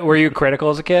you critical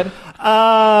as a kid?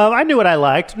 I knew what I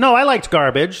liked. No, I liked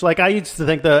garbage. Like, I used to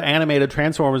think the animated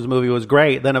Transformers movie was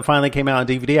great. Then it finally came out on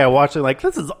DVD. I watched it like,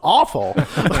 this is awful.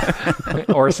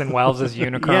 Orson Welles'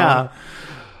 Unicron.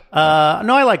 Yeah.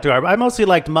 No, I liked garbage. I mostly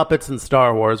liked Muppets and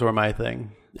Star Wars were my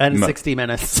thing. And 60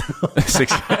 Minutes.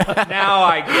 Now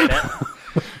I get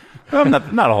it. Well,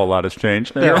 not a whole lot has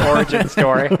changed. Their origin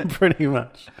story. Pretty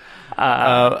much.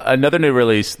 Another new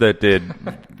release that did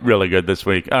really good this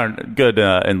week. Good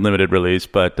and limited release,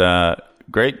 but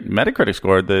great Metacritic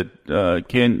score. That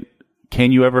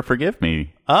Can You Ever Forgive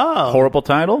Me? Oh. Horrible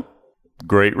title.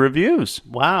 Great reviews.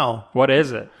 Wow. What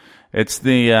is it? It's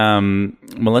the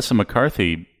Melissa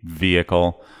McCarthy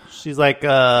vehicle. She's like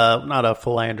not a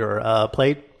philanderer.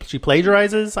 She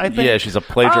plagiarizes, I think. Yeah, she's a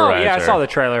plagiarizer. Oh, yeah, I saw the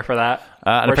trailer for that.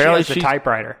 And where apparently she has the she's-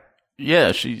 typewriter.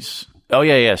 Yeah, she's. Oh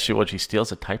yeah. She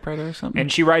steals a typewriter or something.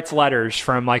 And she writes letters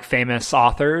from like famous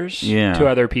authors Yeah. to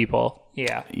other people.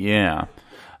 Yeah. Yeah,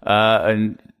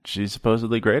 and she's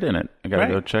supposedly great in it. I gotta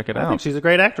Right. go check it I out. think she's a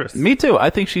great actress. Me too.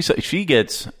 I think she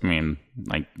gets. I mean,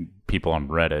 like people on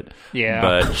Reddit. Yeah.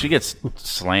 But she gets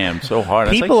slammed so hard.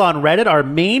 It's People like, on Reddit are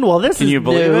mean. Well, this Can is you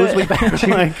believe news. it? We've been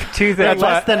like Two they're things.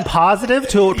 less than positive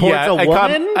towards yeah, a I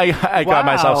woman. I got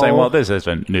myself saying, well, this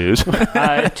isn't news.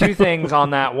 Two things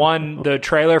on that. One, the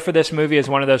trailer for this movie is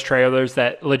one of those trailers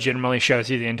that legitimately shows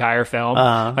you the entire film.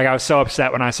 Like, I was so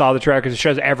upset when I saw the trailer because it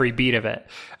shows every beat of it.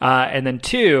 And then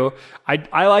two,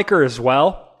 I like her as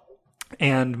well.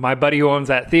 And my buddy who owns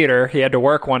that theater, he had to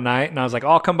work one night, and I was like,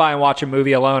 I'll come by and watch a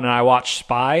movie alone. And I watched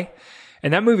Spy.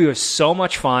 And that movie was so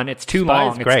much fun. It's too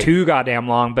long. great. It's too goddamn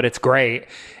long, but it's great.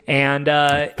 And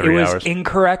it 3 was hours.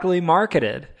 incorrectly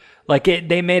marketed. Like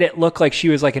they made it look like she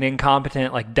was like an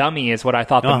incompetent like dummy is what I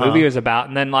thought the movie was about.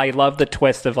 And then I love the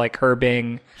twist of like her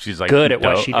being She's like good at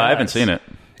what she does. I haven't seen it.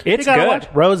 It's You gotta good. watch.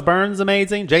 Rose Byrne's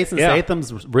amazing. Jason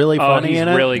Statham's really funny he's in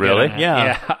it. really good Really? in it.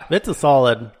 Yeah. It's a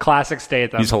solid. Classic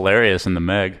Statham. He's hilarious in the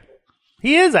Meg.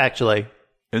 He is actually.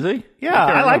 Is he? Yeah,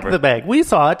 I like the Meg. We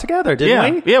saw it together,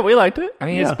 didn't we? Yeah, we liked it. I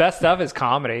mean, his best stuff is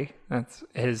comedy. That's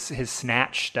his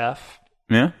snatch stuff.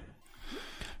 Yeah.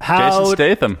 How Jason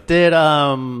Statham. did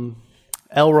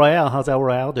El Royale? How's El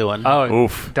Royale doing? Oh,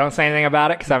 Oof. don't say anything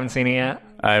about it because I haven't seen it yet.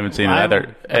 I haven't seen it I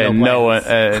either. have And no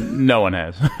no one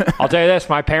has. I'll tell you this.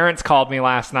 My parents called me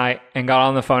last night and got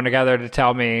on the phone together to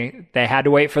tell me they had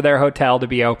to wait for their hotel to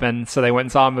be open, so they went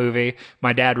and saw a movie.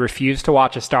 My dad refused to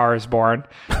watch A Star is Born,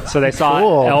 so they saw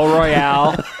Cool. El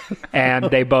Royale, and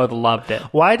they both loved it.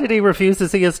 Why did he refuse to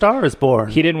see A Star is Born?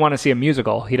 He didn't want to see a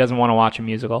musical. He doesn't want to watch a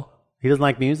musical. He doesn't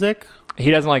like music? He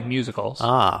doesn't like musicals.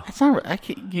 Ah. It's not.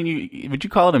 Would you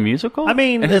call it a musical? I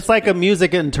mean, it's like a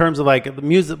music in terms of like the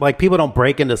music, like people don't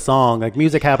break into song. Like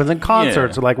music happens in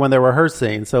concerts, Yeah. or like when they're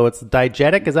rehearsing. So it's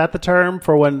diegetic. Is that the term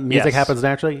for when music Yes. happens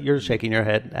naturally? You're shaking your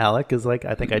head, Alec. Is like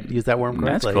I think I used that word That's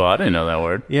correctly. cool. I didn't know that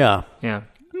word. Yeah, Yeah.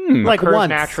 like Occurs once.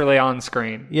 naturally on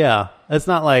screen. Yeah, it's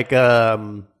not like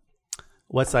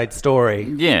West Side Story.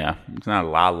 Yeah, it's not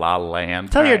La La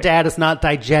Land. Tell your Right. dad it's not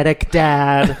diegetic,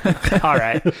 Dad. All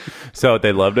right. So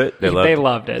they loved it. They loved They it.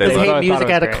 loved it. They Does They he loved hate both thought music it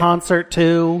was at a great. concert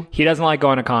too? He doesn't like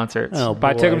going to concerts. Oh, but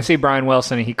I took him boy. to see Brian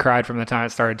Wilson, and he cried from the time it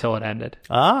started till it ended.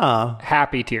 Ah,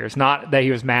 Happy tears. Not that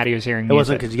he was mad he was hearing it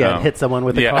wasn't music. because you got Oh. hit someone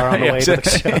with a Yeah, car on the yeah, way to the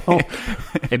exactly.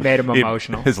 show. It made him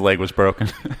emotional. His leg was broken.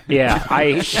 Yeah, I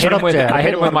hit him up, with Dad. I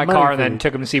hit him I with my had a lot of car money and for then you.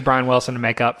 took him to see Brian Wilson to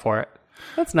make up for it.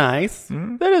 That's nice.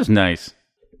 That is nice.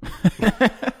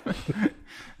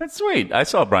 That's sweet. I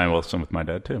saw Brian Wilson with my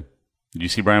dad too. Did you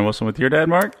see Brian Wilson with your dad,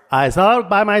 Mark? I saw it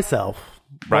by myself.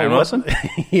 Brian Well, Wilson?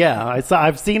 Yeah,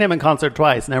 I've seen him in concert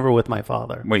twice, never with my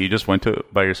father. Wait, you just went to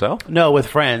it by yourself? No, with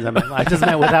friends. I just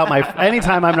meant without my.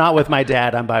 Anytime I'm not with my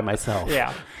dad, I'm by myself.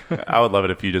 Yeah, I would love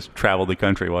it if you just traveled the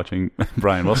country watching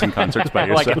Brian Wilson concerts by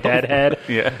like yourself. a deadhead.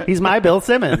 Yeah. He's my Bill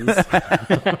Simmons.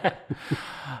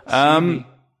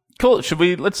 Cool. Should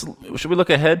we look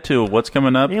ahead to what's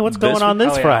coming up? Yeah, what's going on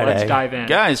this Oh, yeah, Friday? let's dive in.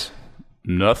 Guys,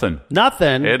 nothing.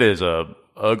 Nothing. It is a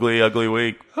ugly, ugly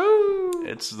week.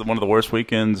 It's one of the worst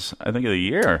weekends, I think, of the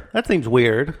year. That seems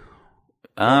weird.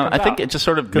 I think it just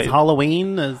sort of Because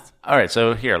Halloween is. All right,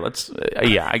 so here, let's,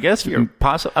 I guess,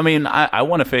 possibly, I mean, I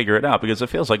want to figure it out because it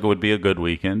feels like it would be a good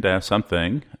weekend to have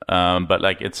something. But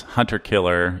like it's Hunter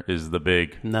Killer is the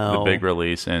big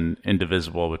release, and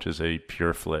Indivisible, which is a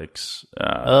Pure Flix.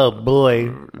 Oh boy,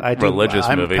 Religious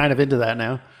I'm movie. kind of into that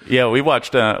now. Yeah, we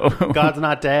watched, God's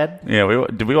Not Dead. yeah,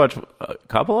 did we watch a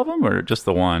couple of them or just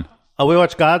the one? Oh, we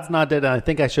watched God's Not Dead. And I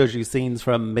think I showed you scenes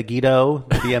from Megiddo,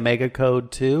 the Omega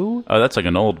Code 2. Oh, that's like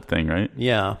an old thing, right?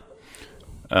 Yeah.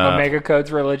 Omega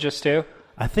Code's religious too.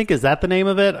 I think, is that the name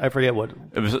of it? I forget what.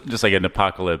 It was just like an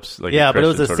apocalypse. Like Yeah, but it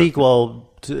was a Christian sort of-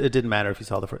 sequel. It didn't matter if you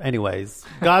saw the first. Anyways,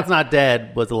 God's Not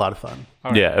Dead was a lot of fun.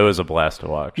 Yeah, it was a blast to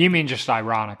watch. You mean just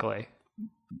ironically?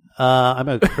 I'm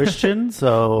a Christian,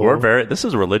 so This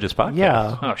is a religious podcast.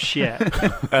 yeah. Oh shit!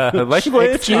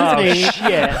 Language. Excuse Oh me.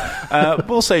 shit!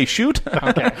 We'll say shoot.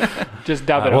 Okay, just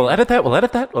dub it. We'll over. edit that. We'll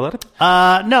edit that. We'll edit.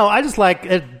 No, I just like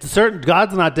it. Certain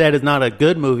God's Not Dead is not a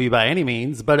good movie by any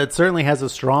means, but it certainly has a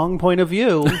strong point of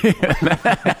view.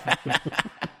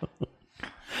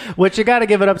 Which you got to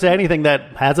give it up to anything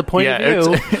that has a point of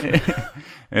view.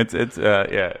 It's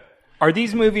yeah. Are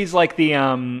these movies like the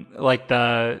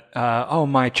oh,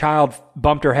 my child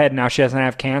bumped her head, now she doesn't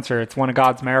have cancer, it's one of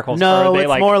God's miracles? Or No, are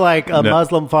they it's more like a No.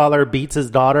 Muslim father beats his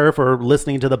daughter for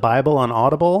listening to the Bible on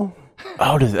Audible.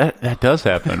 Oh, that does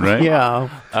happen, right? Yeah.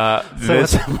 So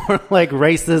This, it's more like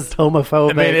racist, homophobic.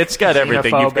 I mean, it's got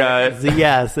everything. You've got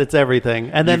Yes, it's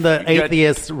everything. And then the you got-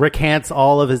 atheist recants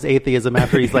all of his atheism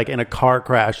after he's like in a car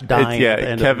crash dying yeah, at the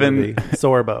end Kevin- of the movie.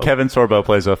 Sorbo. Kevin Sorbo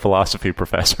plays a philosophy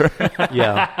professor.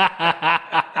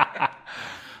 Yeah.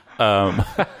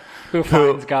 who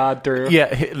finds God through?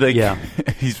 Yeah, Yeah.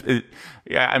 he's.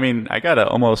 Yeah, I mean, I gotta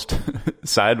almost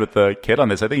side with the kid on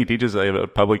this. I think he teaches at a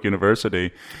public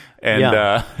university, and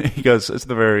Yeah. he goes, "It's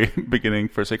the very beginning,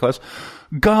 first day class.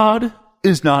 God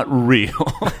is not real."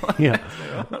 Yeah.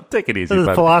 Take it easy, This is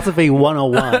bud. philosophy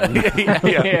 101.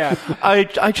 Yeah. I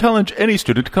challenge any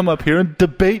student to come up here and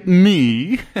debate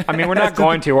me. I mean, we're not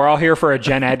going to. We're all here for a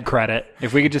Gen Ed credit.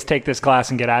 If we could just take this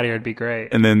class and get out of here, it'd be great.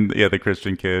 And then, the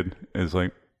Christian kid is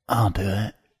like, "I'll do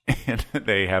it." And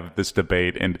they have this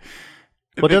debate, and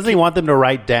Well, doesn't he want them to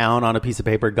write down on a piece of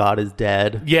paper, God is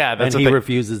dead? Yeah, that's and the he thing.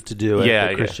 refuses to do it,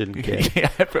 the Christian kid. Yeah,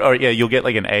 or you'll get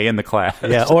like an A in the class.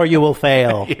 Yeah, or you will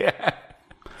fail.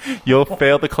 You'll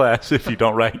fail the class if you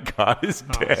don't write God is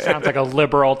dead. Sounds like a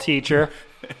liberal teacher.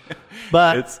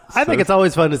 But I think it's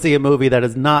always fun to see a movie that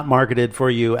is not marketed for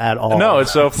you at all. No,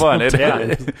 it's so fun.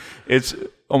 It's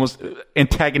almost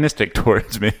antagonistic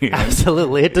towards me.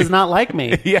 Absolutely. It does not like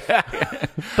me. Yeah.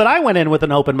 But I went in with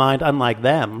an open mind, unlike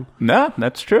them. No,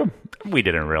 that's true. We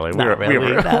didn't really. Not really. We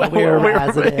were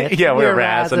razzing it. Yeah, we were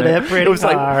razzing it pretty It was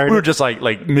like hard. we were just like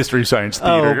Mystery Science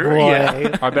Theater. Oh, boy.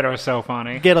 Yeah. I bet it was so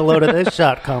funny. Get a load of this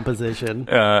shot composition.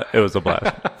 It was a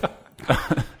blast.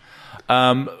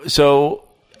 So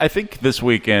I think this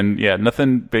weekend,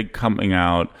 nothing big coming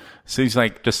out. Seems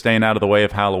like just staying out of the way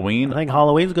of Halloween. I think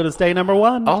Halloween's going to stay number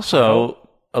one. Also,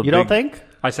 You don't think?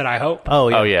 I said, I hope. Oh,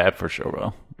 yeah. Oh yeah, it for sure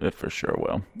will. It for sure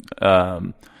will.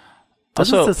 Doesn't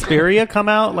Also, Suspiria come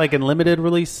out like in limited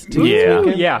release too? Yeah. this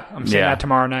weekend? Yeah, I'm seeing that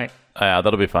tomorrow night.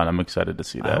 that'll be fun. I'm excited to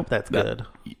see that. I hope that's good.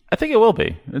 I think it will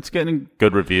be. It's getting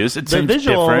good reviews. It The seems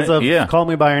visuals different. of Call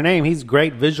Me By Your Name, he's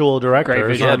great visual director. Great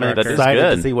visual so I'm director. That is excited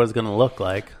good. to see what it's going to look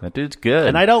like. That dude's good.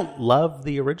 And I don't love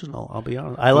the original, I'll be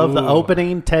honest. I love the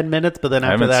opening 10 minutes, but then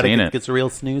after haven't that seen it it. gets a real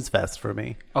snooze fest for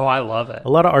me. Oh, I love it. A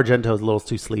lot of Argento's a little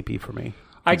too sleepy for me.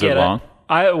 I Is it get long?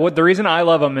 The reason I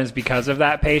love him is because of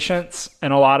that patience,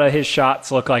 and a lot of his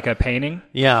shots look like a painting.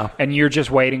 Yeah. And you're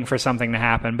just waiting for something to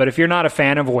happen. But if you're not a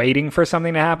fan of waiting for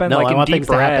something to happen, No, like I in want Deep things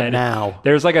to happen Red, now.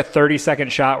 there's like a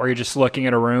 30-second shot where you're just looking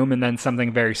at a room, and then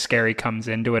something very scary comes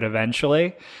into it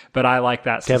eventually. But I like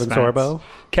that Kevin suspense. Sorbo?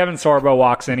 Kevin Sorbo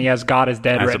walks in. He has God is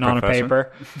Dead As a written on a professor?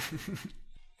 paper.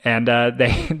 And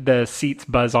the seats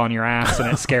buzz on your ass, and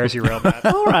it scares you real bad.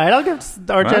 All right, I'll give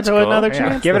Argento cool. another Yeah,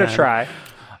 chance. give it a then. try.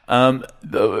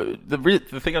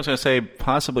 The thing I was going to say,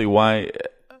 possibly why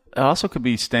it also could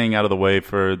be staying out of the way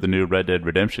for the new Red Dead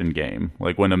Redemption game.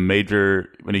 Like when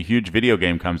a huge video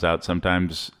game comes out,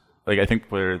 sometimes, like I think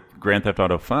for Grand Theft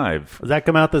Auto 5 Does that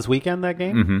come out this weekend, that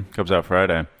game? comes out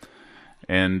Friday.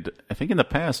 And I think in the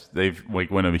past, they've, like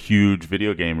when a huge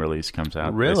video game release comes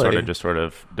out, Really? they sort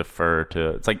of defer to,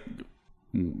 it's like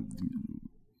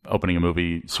opening a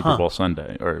movie Super Bowl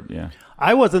Sunday, or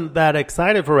I wasn't that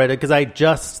excited for Reddit because I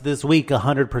just this week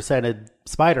 100%ed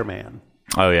Spider-Man.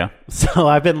 Oh yeah. So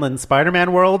I've been in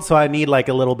Spider-Man world, so I need like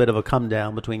a little bit of a come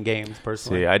down between games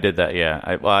personally. See, I did that. Yeah,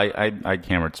 I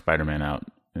hammered Spider-Man out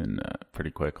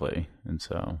pretty quickly, and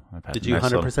so I've had. Did you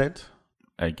 100%?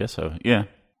 I guess so. Yeah,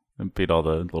 I beat all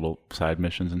the little side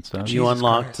missions and stuff. You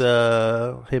unlocked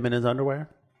him in his underwear?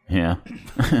 Yeah,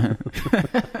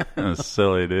 that was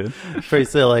silly, dude. Pretty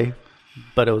silly,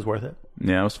 but it was worth it.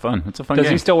 Yeah, it was fun. It's a fun Does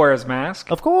game. he still wear his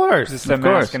mask? Of course. Just a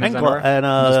mask and his And, underwear? and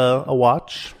a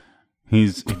watch.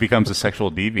 He becomes a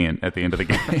sexual deviant at the end of the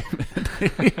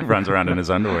game. He runs around in his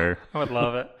underwear. I would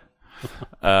love it.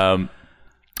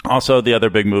 Also, the other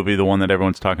big movie, the one that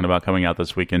everyone's talking about coming out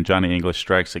this weekend, Johnny English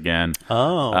Strikes Again.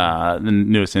 Oh. The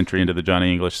newest entry into the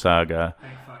Johnny English saga.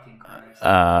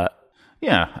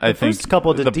 Yeah, I think first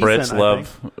couple did the decent, Brits I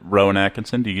love Rowan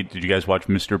Atkinson. Did you guys watch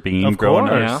Mr. Bean Of growing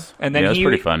course. up? Yeah. And then it's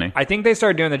pretty funny. I think they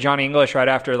started doing the Johnny English right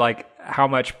after like how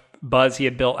much buzz he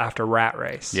had built after Rat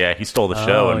Race. Yeah, he stole the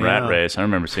show Oh, in Rat yeah. Race. I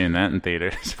remember seeing that in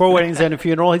theaters. Four Weddings and a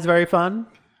Funeral. He's very fun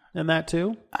in that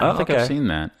too. I don't think okay. I've seen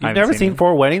that. You've haven't never seen seen it.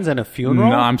 Four Weddings and a Funeral?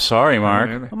 No, I'm sorry,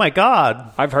 Mark. Oh my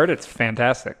God. I've heard it's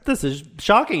fantastic. This is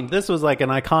shocking. This was like an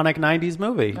iconic 90s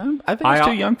movie. I think he's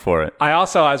too young for it. I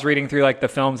was reading through like the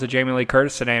films of Jamie Lee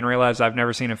Curtis today and realized I've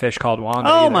never seen A Fish Called Wanda.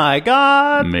 Oh either. my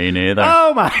God. Me neither.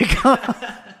 Oh my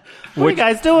God. What are you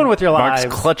guys doing with your Mark's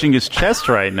lives? clutching his chest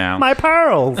right now. My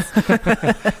pearls.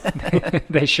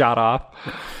 They shot off.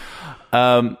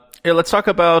 Yeah, let's talk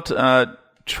about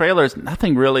trailers.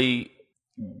 Nothing really.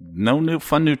 No new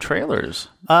trailers.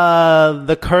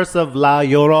 The Curse of La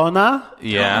Llorona.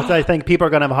 Yeah. Which I think people are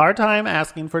going to have a hard time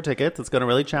asking for tickets. It's going to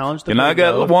really challenge the Can I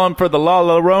get crowd. one for the La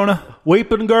Llorona?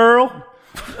 Weeping Girl.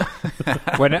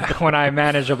 When I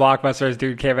managed a Blockbuster, this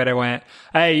dude came in and went,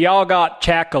 "Hey, y'all got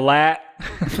chocolate?"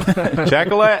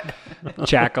 Chocolate?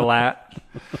 Chocolate.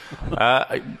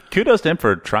 Kudos to him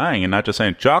for trying and not just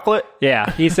saying chocolate.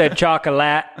 Yeah, he said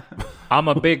chocolate. I'm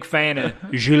a big fan of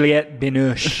Juliette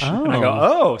Binoche. And I go,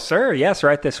 "Oh, sir, yes,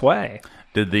 right this way."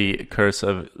 Did the Curse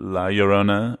of La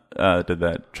Llorona, did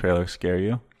that trailer scare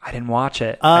you? I didn't watch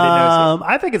it. I didn't notice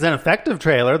I think it's an effective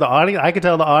trailer. The audience, I could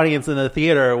tell the audience in the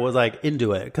theater was like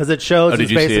into it because it shows. Oh, did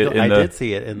it's you see it basically. in I the- did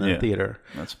see it in the Yeah. theater.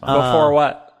 That's it. fine. Before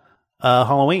what?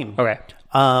 Halloween. Okay.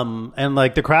 And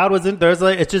like the crowd was in. There's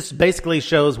like it just basically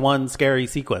shows one scary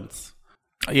sequence.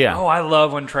 Yeah. Oh, I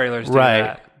love when trailers do Right.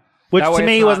 that. Which That way to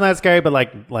me it's not- wasn't that scary, but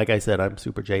like I said, I'm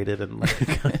super jaded and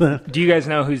like Do you guys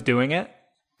know who's doing it?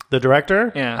 the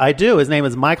director. Yeah. I do. His name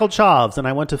is Michael Chaves, and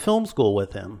I went to film school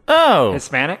with him. Oh,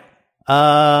 Hispanic?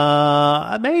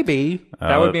 Maybe.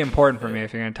 That would be important for me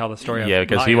if you're going to tell the story. yeah,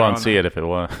 because he won't see it if it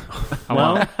was.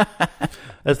 Well,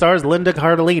 it stars Linda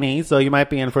Cardellini, so you might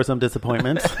be in for some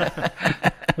disappointment.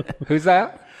 Who's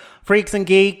that? Freaks and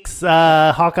Geeks,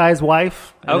 Hawkeye's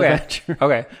wife. An Okay. adventure.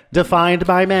 Okay. Defined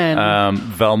by men.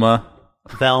 Velma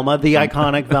Velma, the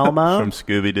iconic Velma. from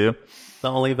Scooby Doo. The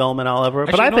only Velma I'll ever. But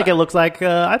Actually, I you know think what? it looks like.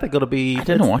 I think it'll be.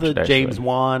 didn't watch the it, actually. James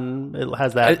Wan. It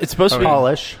has that. It's supposed to be-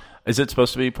 polish. Is it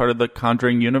supposed to be part of the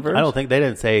Conjuring universe? I don't think they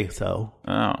didn't say so.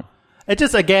 Oh, It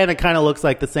just again, it kind of looks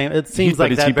like the same. It seems But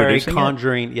like is he that very producing it?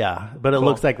 Conjuring. Yeah, but it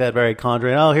looks like that very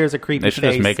Conjuring. Oh, here's a creepy. they should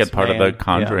just make it part of the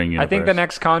Conjuring universe. I think the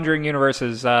next Conjuring universe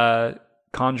is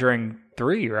Conjuring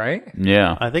 3, right?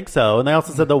 Yeah. I think so. And they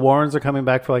also said the Warrens are coming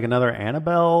back for like another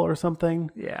Annabelle or something.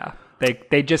 Yeah. They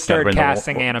just Gotta started bring the-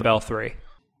 casting Annabelle 3.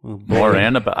 Or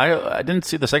Annabelle. I didn't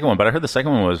see the second one, but I heard the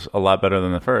second one was a lot better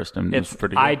than the first, and It's it's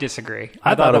pretty good. I disagree.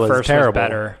 I I thought thought it the was first terrible. was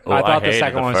better. Oh, I I thought the hated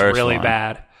second the one was first really one.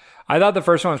 bad. I thought the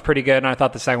first one was pretty good, and I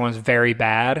thought the second one was very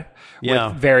bad. Yeah.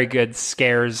 With very good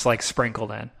scares like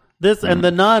sprinkled in. This and the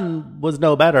Nun was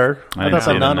no better. I I didn't thought see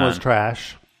the The Nun Nun. was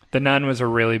trash. The Nun was a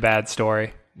really bad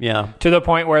story. Yeah. To the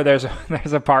point where there's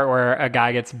a part where a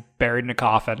guy gets buried in a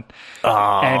coffin,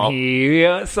 and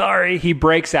he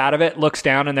breaks out of it, looks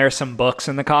down, and there's some books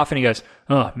in the coffin. He goes,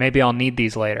 "Oh, maybe I'll need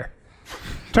these later."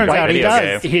 Turns out he video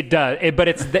does. game. He does, but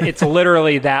it's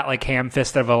literally that like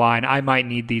ham-fisted of a line. I might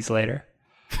need these later.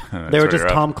 They were just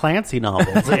Tom Clancy novels.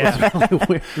 It was really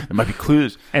weird. There might be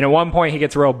clues. And at one point, he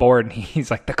gets real bored, and he's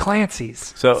like, "The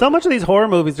Clancys." So much of these horror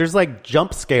movies, there's like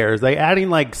jump scares. They adding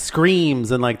like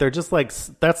screams and like they're just like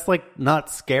that's like not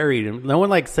scary. No one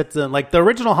like sits in like the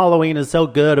original Halloween is so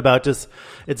good about just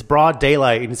it's broad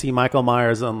daylight and you see Michael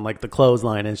Myers on like the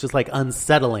clothesline and it's just like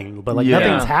unsettling, but like Yeah.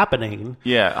 nothing's happening.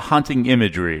 Yeah, haunting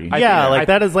imagery.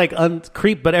 That is like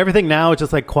creep, but everything now is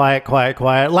just like quiet,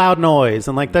 loud noise,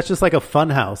 and like that's just like a fun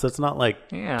house. It's not like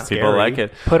Yeah. scary. People like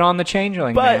it. Put on the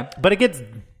Changeling, man. but it gets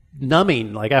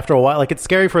numbing like after a while. Like it's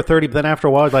scary for 30, but then after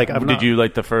a while, like Did you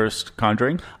like the first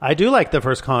Conjuring? I do like the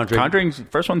first Conjuring. Conjuring's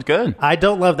first one's good. I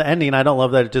don't love the ending. I don't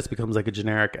love that it just becomes like a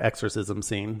generic exorcism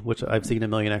scene, which I've seen a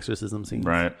million exorcism scenes.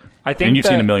 Right. I think and you've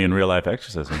seen that- a million real life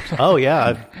exorcisms. Oh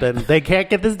yeah, then they can't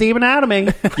get this demon out of me.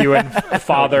 You and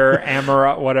Father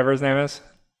Amara, whatever his name is.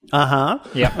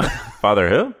 Yeah. Father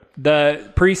who? The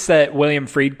priest that William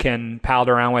Friedkin palled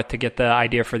around with to get the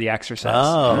idea for The Exorcist.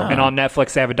 Oh. And on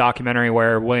Netflix, they have a documentary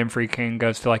where William Friedkin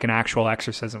goes to like an actual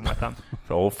exorcism with them.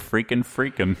 Old freaking.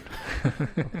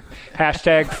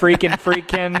 Hashtag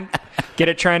freaking. Get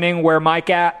it trending. Where Mike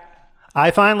at?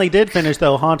 I finally did finish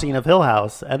though Haunting of Hill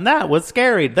House, and that was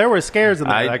scary. There were scares in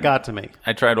there that got to me.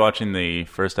 I tried watching the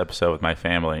first episode with my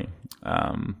family.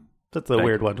 That's a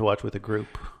weird one to watch with a group.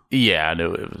 Yeah, I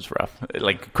knew it was rough.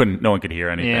 Like, no one could hear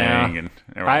anything, Yeah. and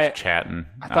everyone was chatting.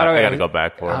 I thought got to go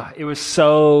back for it. It was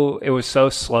so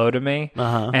slow to me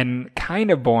and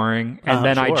kind of boring. And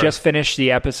then I sure. just finished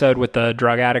the episode with the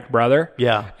drug addict brother.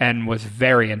 Yeah. And was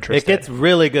very interested. It gets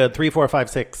really good. 3, 4, 5,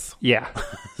 6. Yeah.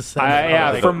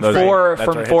 Those- From those- four that's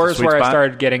where it hits four the is sweet where I spot.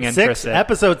 started getting interested.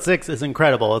 Episode 6 is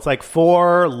incredible. It's like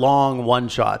 4 long one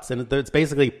shots, and it's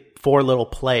basically 4 little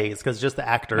plays because just the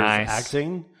actors Nice.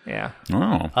 acting. Yeah.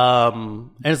 Oh. And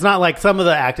it's not like some of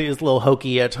the acting is a little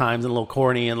hokey at times and a little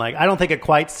corny, and like I don't think it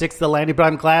quite sticks to the landing. But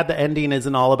I'm glad the ending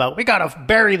isn't all about we gotta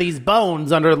bury these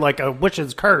bones under like a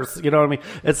witch's curse. You know what I mean?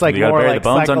 It's like You gotta more bury like the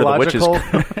bones under the witch's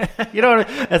psychological. You know what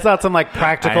I mean? It's not some like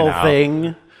practical I know.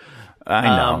 thing. I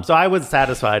know. So I was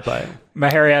satisfied by it.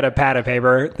 Harry had a pad of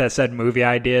paper that said movie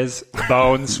ideas,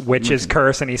 bones, witch's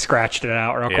curse, and he scratched it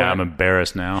out real quick. Yeah, I'm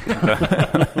embarrassed now. Your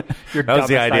That was the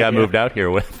dumbest idea I moved out here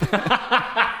with.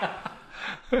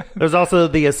 There's also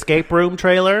the escape room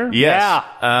trailer. Yes.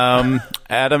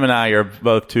 Adam and I are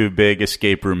both two big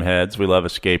escape room heads. We love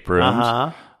escape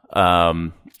rooms.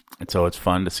 And so it's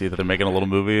fun to see that they're making a little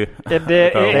movie. They've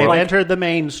like, entered the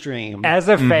mainstream. as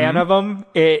a fan of them,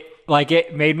 it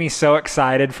made me so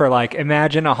excited for like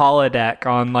imagine a holodeck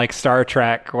on like Star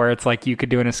Trek where it's like you could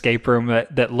do an escape room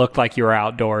that looked like you were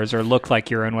outdoors or looked like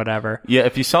you were in whatever. Yeah,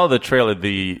 if you saw the trailer,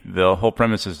 the whole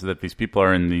premise is that these people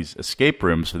are in these escape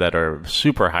rooms that are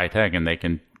super high tech and they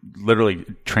can literally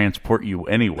transport you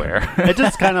anywhere. It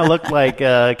just kind of looked like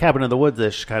Cabin in the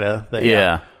Woods-ish kind of thing.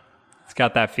 Yeah. It's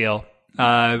got that feel.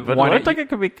 But it looked like it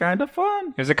could be kind of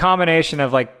fun. There's a combination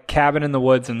of like Cabin in the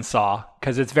Woods and Saw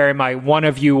because it's very one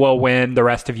of you will win, the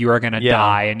rest of you are going to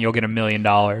die, and you'll get $1 million,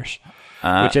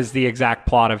 which is the exact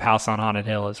plot of House on Haunted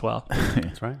Hill as well.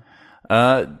 That's right.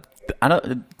 I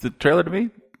don't. The trailer to me,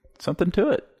 something to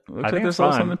it. Looks like think there's it's a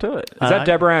little fun. something to it. Is that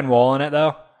Deborah Ann Wool in it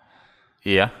though?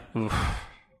 Yeah.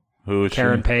 Who is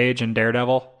Karen she? Page and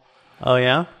Daredevil. Oh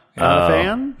yeah, not a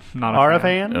fan. Not Are a a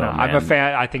fan. fan? Oh, I'm a man.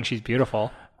 fan. I think she's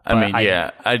beautiful. I mean, But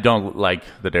yeah. I don't like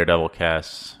the Daredevil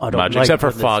cast I don't much, like except for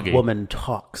when this Foggy. Woman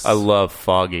talks. I love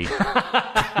Foggy.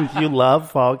 You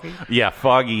love Foggy? Yeah,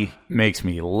 Foggy makes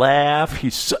me laugh.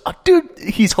 Dude,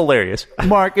 he's hilarious.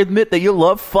 Mark, admit that you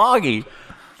love Foggy.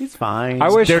 He's fine. I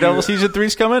wish Daredevil you- season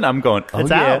 3's coming. I'm going. Oh,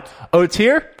 It's yeah. out. Oh, it's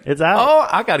here. It's out. Oh,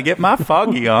 I got to get my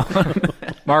Foggy on.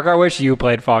 Mark, I wish you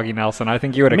played Foggy Nelson. I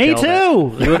think you would have Me killed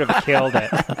too. it. You would have killed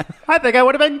it. I think I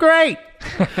would have been great.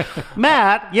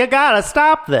 Matt, you gotta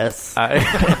stop this.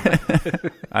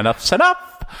 Enough's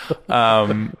enough.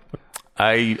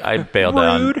 I bailed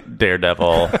on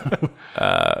Daredevil.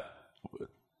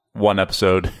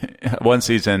 One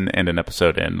season and an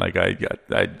episode in. Like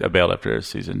I bailed after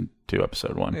season 2,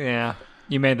 episode 1. Yeah.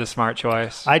 You made the smart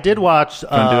choice. I did watch do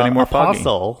any more Foggy.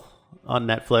 Apostle on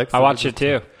Netflix. I watched it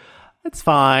too. It's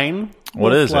fine.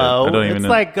 What is it? Slow. I don't even it's know.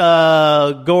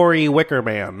 like gory Wicker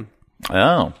Man.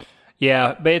 Oh,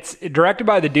 Yeah, but it's directed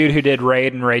by the dude who did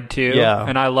Raid and Raid 2. Yeah.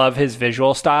 And I love his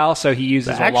visual style, so he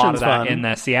uses The a lot action's of that fun. in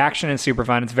this. The action is super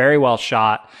fun. It's very well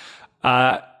shot.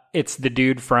 It's the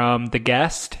dude from The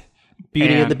Guest.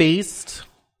 Beauty and And the Beast.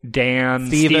 Dan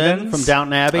Steven Stevens from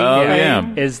Downton Abbey. Oh,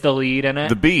 fame. yeah. is the lead in it.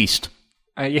 the Beast.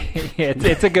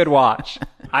 It's a good watch.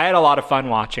 I had a lot of fun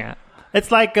watching it.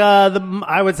 It's like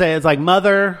I would say it's like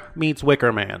Mother meets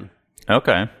Wicker Man.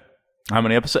 Okay. How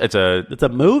many episodes? It's a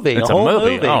movie. It's a whole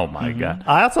movie. movie. Oh my god.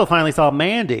 I also finally saw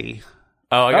Mandy.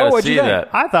 Oh, I gotta what'd see you think? that.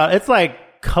 I thought it's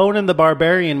like Conan the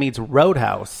Barbarian meets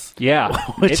Roadhouse. Yeah,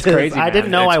 Which it's is- crazy. I man.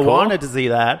 didn't know It's I cool. wanted to see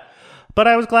that, but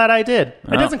I was glad I did.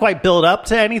 It doesn't quite build up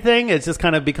to anything. It just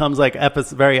kind of becomes like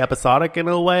very episodic in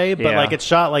a way, but Yeah. like it's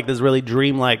shot like this really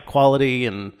dreamlike quality,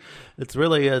 and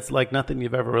it's like nothing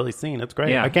you've ever really seen. It's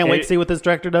great. Yeah. I can't wait to see what this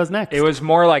director does next. It was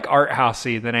more like art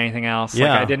housey than anything else.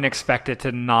 Yeah. Like I didn't expect it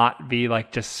to not be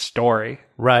like just story.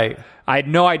 right. I had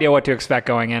no idea what to expect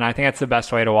going in. I think that's the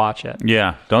best way to watch it.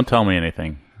 Yeah, don't tell me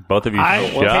anything. Both of you I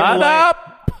shut came away-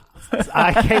 up.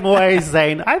 I came away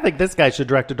saying I think this guy should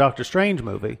direct a Doctor Strange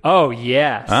movie. Oh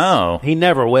yes. Oh. He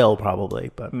never will, probably,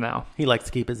 but No. he likes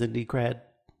to keep his indie cred.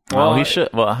 Well, he should.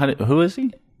 Well, who is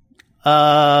he?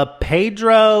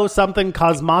 Pedro something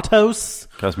Cosmatos.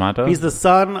 Cosmato? He's the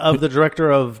son of the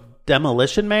director of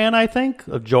Demolition Man, I think,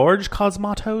 of George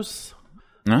Cosmatos.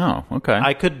 Oh, okay.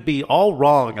 I could be all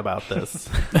wrong about this,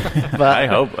 but I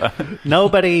hope.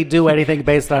 nobody do anything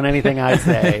based on anything I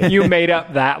say. You made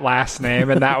up that last name,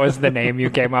 and that was the name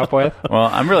you came up with. Well,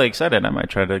 I'm really excited. I might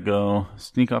try to go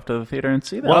sneak off to the theater and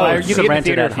see that. Well, Oh, you see it can in rent it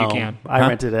theater at if you home. can. I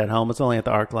rented it at home. It's only at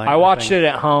the ArcLight. I watched it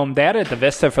at home. They had it at the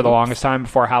Vista for the longest time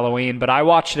before Halloween, but I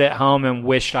watched it at home and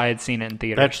wished I had seen it in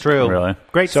theaters. That's true. Really?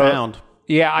 Great sound.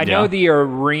 Yeah, I know Yeah. the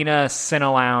Arena Cine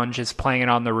Lounge is playing it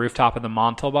on the rooftop of the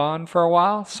Montalban for a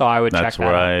while, so I would That's check that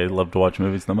where out. I love to watch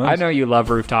movies the most. I know you love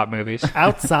rooftop movies.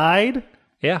 Outside?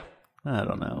 Yeah. I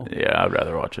don't know. Yeah, I'd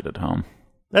rather watch it at home.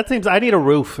 That seems. I need a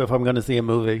roof if I'm going to see a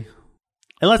movie,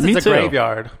 unless Me it's a too.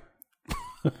 graveyard.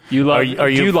 You love Are you-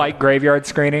 do you like graveyard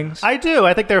screenings? I do.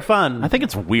 I think they're fun. I think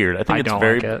it's weird. I think I it's don't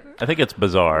very. like it. I think it's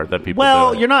bizarre that people.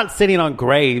 Well, do it. you're not sitting on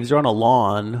graves. You're on a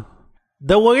lawn.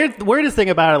 The weirdest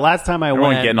thing about it, last time I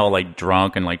Everyone went, getting all like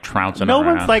drunk and like trouncing no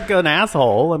around. one's like an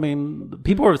asshole. I mean,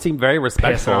 people seem very Piss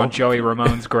respectful. on Joey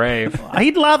Ramone's grave.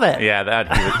 He'd love it. Yeah,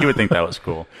 that he would think that was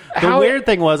cool. The weird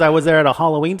thing was, I was there at a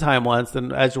Halloween time once,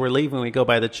 and as we're leaving, we go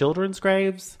by the children's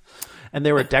graves, and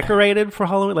they were decorated for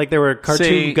Halloween. Like there were cartoon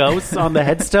See- ghosts on the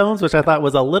headstones, which I thought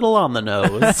was a little on the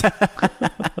nose.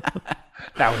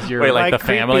 That was your Wait, like the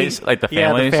creepy- families, like the Yeah,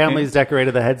 families. the families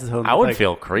decorated the headstones. I would like,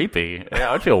 feel creepy. Yeah,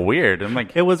 I would feel weird. I'm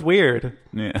like, it was weird,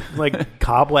 yeah. like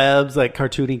cobwebs, like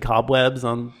cartoony cobwebs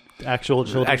on actual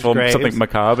children's actual graves. something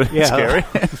macabre and Yeah. scary.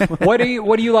 What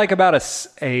do you like about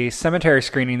a cemetery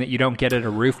screening that you don't get at a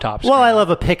rooftop screening? Well, I love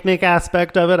a picnic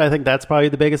aspect of it. I think that's probably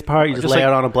the biggest part. You just Just lay like-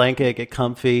 out on a blanket, get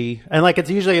comfy, and like it's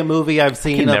usually a movie I've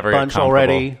seen can a never get bunch comfortable.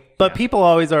 already. But people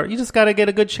always are. You just got to get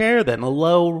a good chair, then a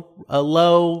low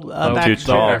back Too chair.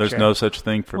 tall. There's no such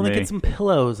thing for Well, then me. get some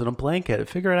pillows and a blanket.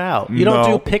 Figure it out. You don't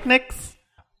No. do picnics.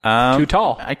 Too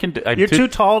tall. I can do. You're too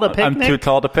tall to I'm picnic? too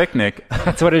tall to picnic.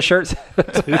 That's what his shirt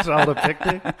says. Too tall to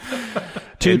picnic.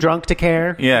 Too drunk to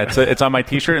care. Yeah, it's on my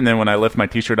T-shirt, and then when I lift my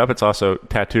T-shirt up, it's also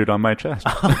tattooed on my chest.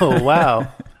 Oh wow,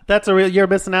 that's a real. You're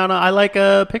missing out on. I like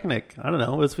a picnic. I don't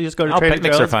know. If we just go to Trader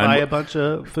picnics are Joe's, fine. buy a bunch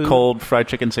of food. Cold fried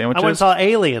chicken I sandwiches. went and saw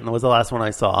Alien. Was the last one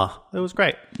I saw. It was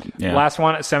great. Yeah. Last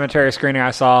one at cemetery screening I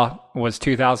saw was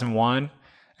 2001, and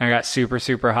I got super,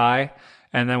 super high.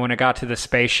 And then when it got to the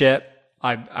spaceship,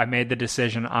 I made the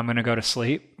decision I'm going to go to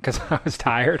sleep because I was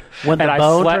tired. When the and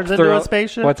bone I slept turns into through a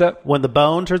spaceship? What's up? When the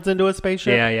bone turns into a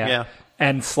spaceship? Yeah.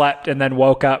 And slept and then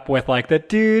woke up with like the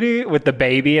doo-doo with the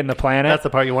baby and the planet. That's the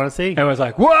part you want to see. And it was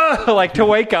like, whoa! Like to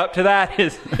wake up to that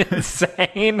is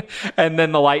insane. And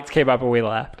then the lights came up and we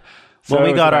left. So when we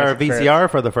it was got a our nice experience. VCR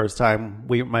for the first time,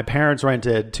 my parents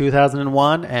rented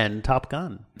 2001 and Top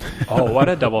Gun. Oh, what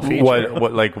a double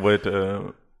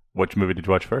feature! Which movie did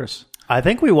you watch first? I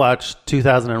think we watched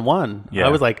 2001. Yeah. I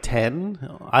was like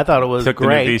 10. I thought it was Took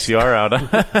great. the new VCR out.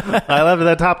 I loved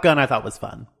the Top Gun. I thought was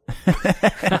fun.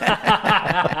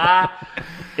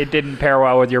 It didn't pair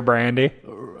well with your brandy.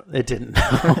 It didn't.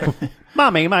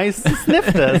 Mommy, my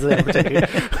sniff does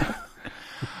it.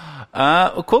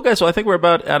 Well, cool, guys. So I think we're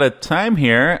about out of time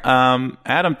here.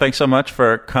 Adam, thanks so much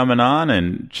for coming on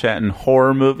and chatting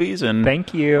horror movies and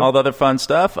Thank you. all the other fun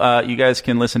stuff. You guys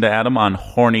can listen to Adam on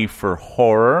Horny for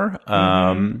Horror.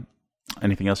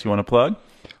 Anything else you want to plug?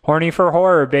 Horny for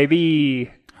horror,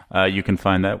 baby. You can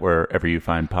find that wherever you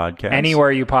find podcasts. Anywhere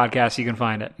you podcast, you can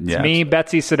find it. It's Yeah. me,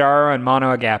 Betsy Sidaro, and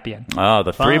Mono Agapian. Oh,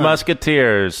 the Three Fun.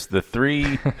 Musketeers. The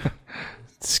three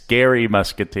scary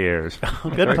musketeers.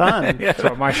 Good fun. That's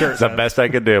what my shirt It's the says. best I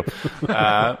could do.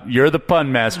 You're the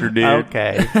pun master, dude.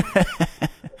 Okay.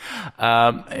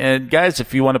 And guys,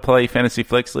 if you want to play Fantasy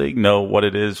Flicks League, know what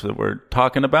it is that we're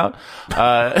talking about.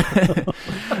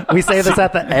 We say this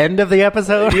at the end of the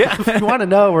episode. Yeah. If you want to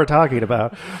know what we're talking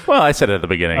about. Well, I said it at the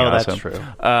beginning. Oh, that's also.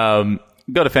 true.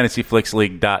 Go to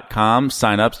fantasyflixleague.com,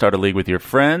 sign up, start a league with your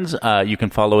friends. You can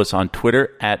follow us on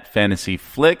Twitter at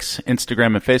FantasyFlix,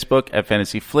 Instagram and Facebook at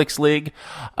Fantasy Flicks League.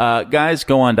 Guys,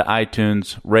 go on to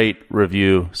iTunes, rate,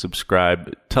 review,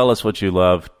 subscribe. Tell us what you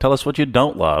love. Tell us what you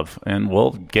don't love, and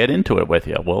we'll get into it with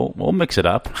you. We'll mix it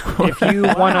up. If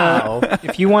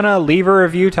you wanna leave a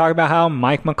review, talk about how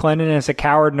Mike McClendon is a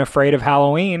coward and afraid of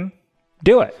Halloween,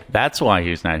 do it. That's why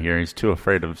he's not here. He's too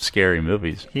afraid of scary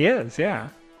movies. He is, yeah.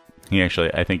 He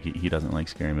actually, I think he doesn't like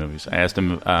scary movies. I asked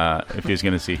him if he was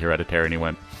going to see Hereditary, and he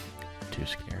went, too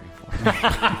scary for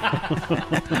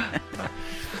me.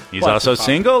 He's also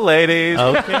single, ladies.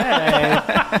 Okay.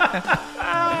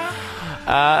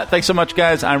 Thanks so much,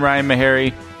 guys. I'm Ryan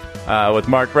Meharry with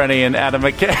Mark Brenny and Adam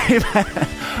McCabe.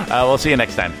 We'll see you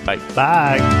next time. Bye.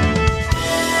 Bye.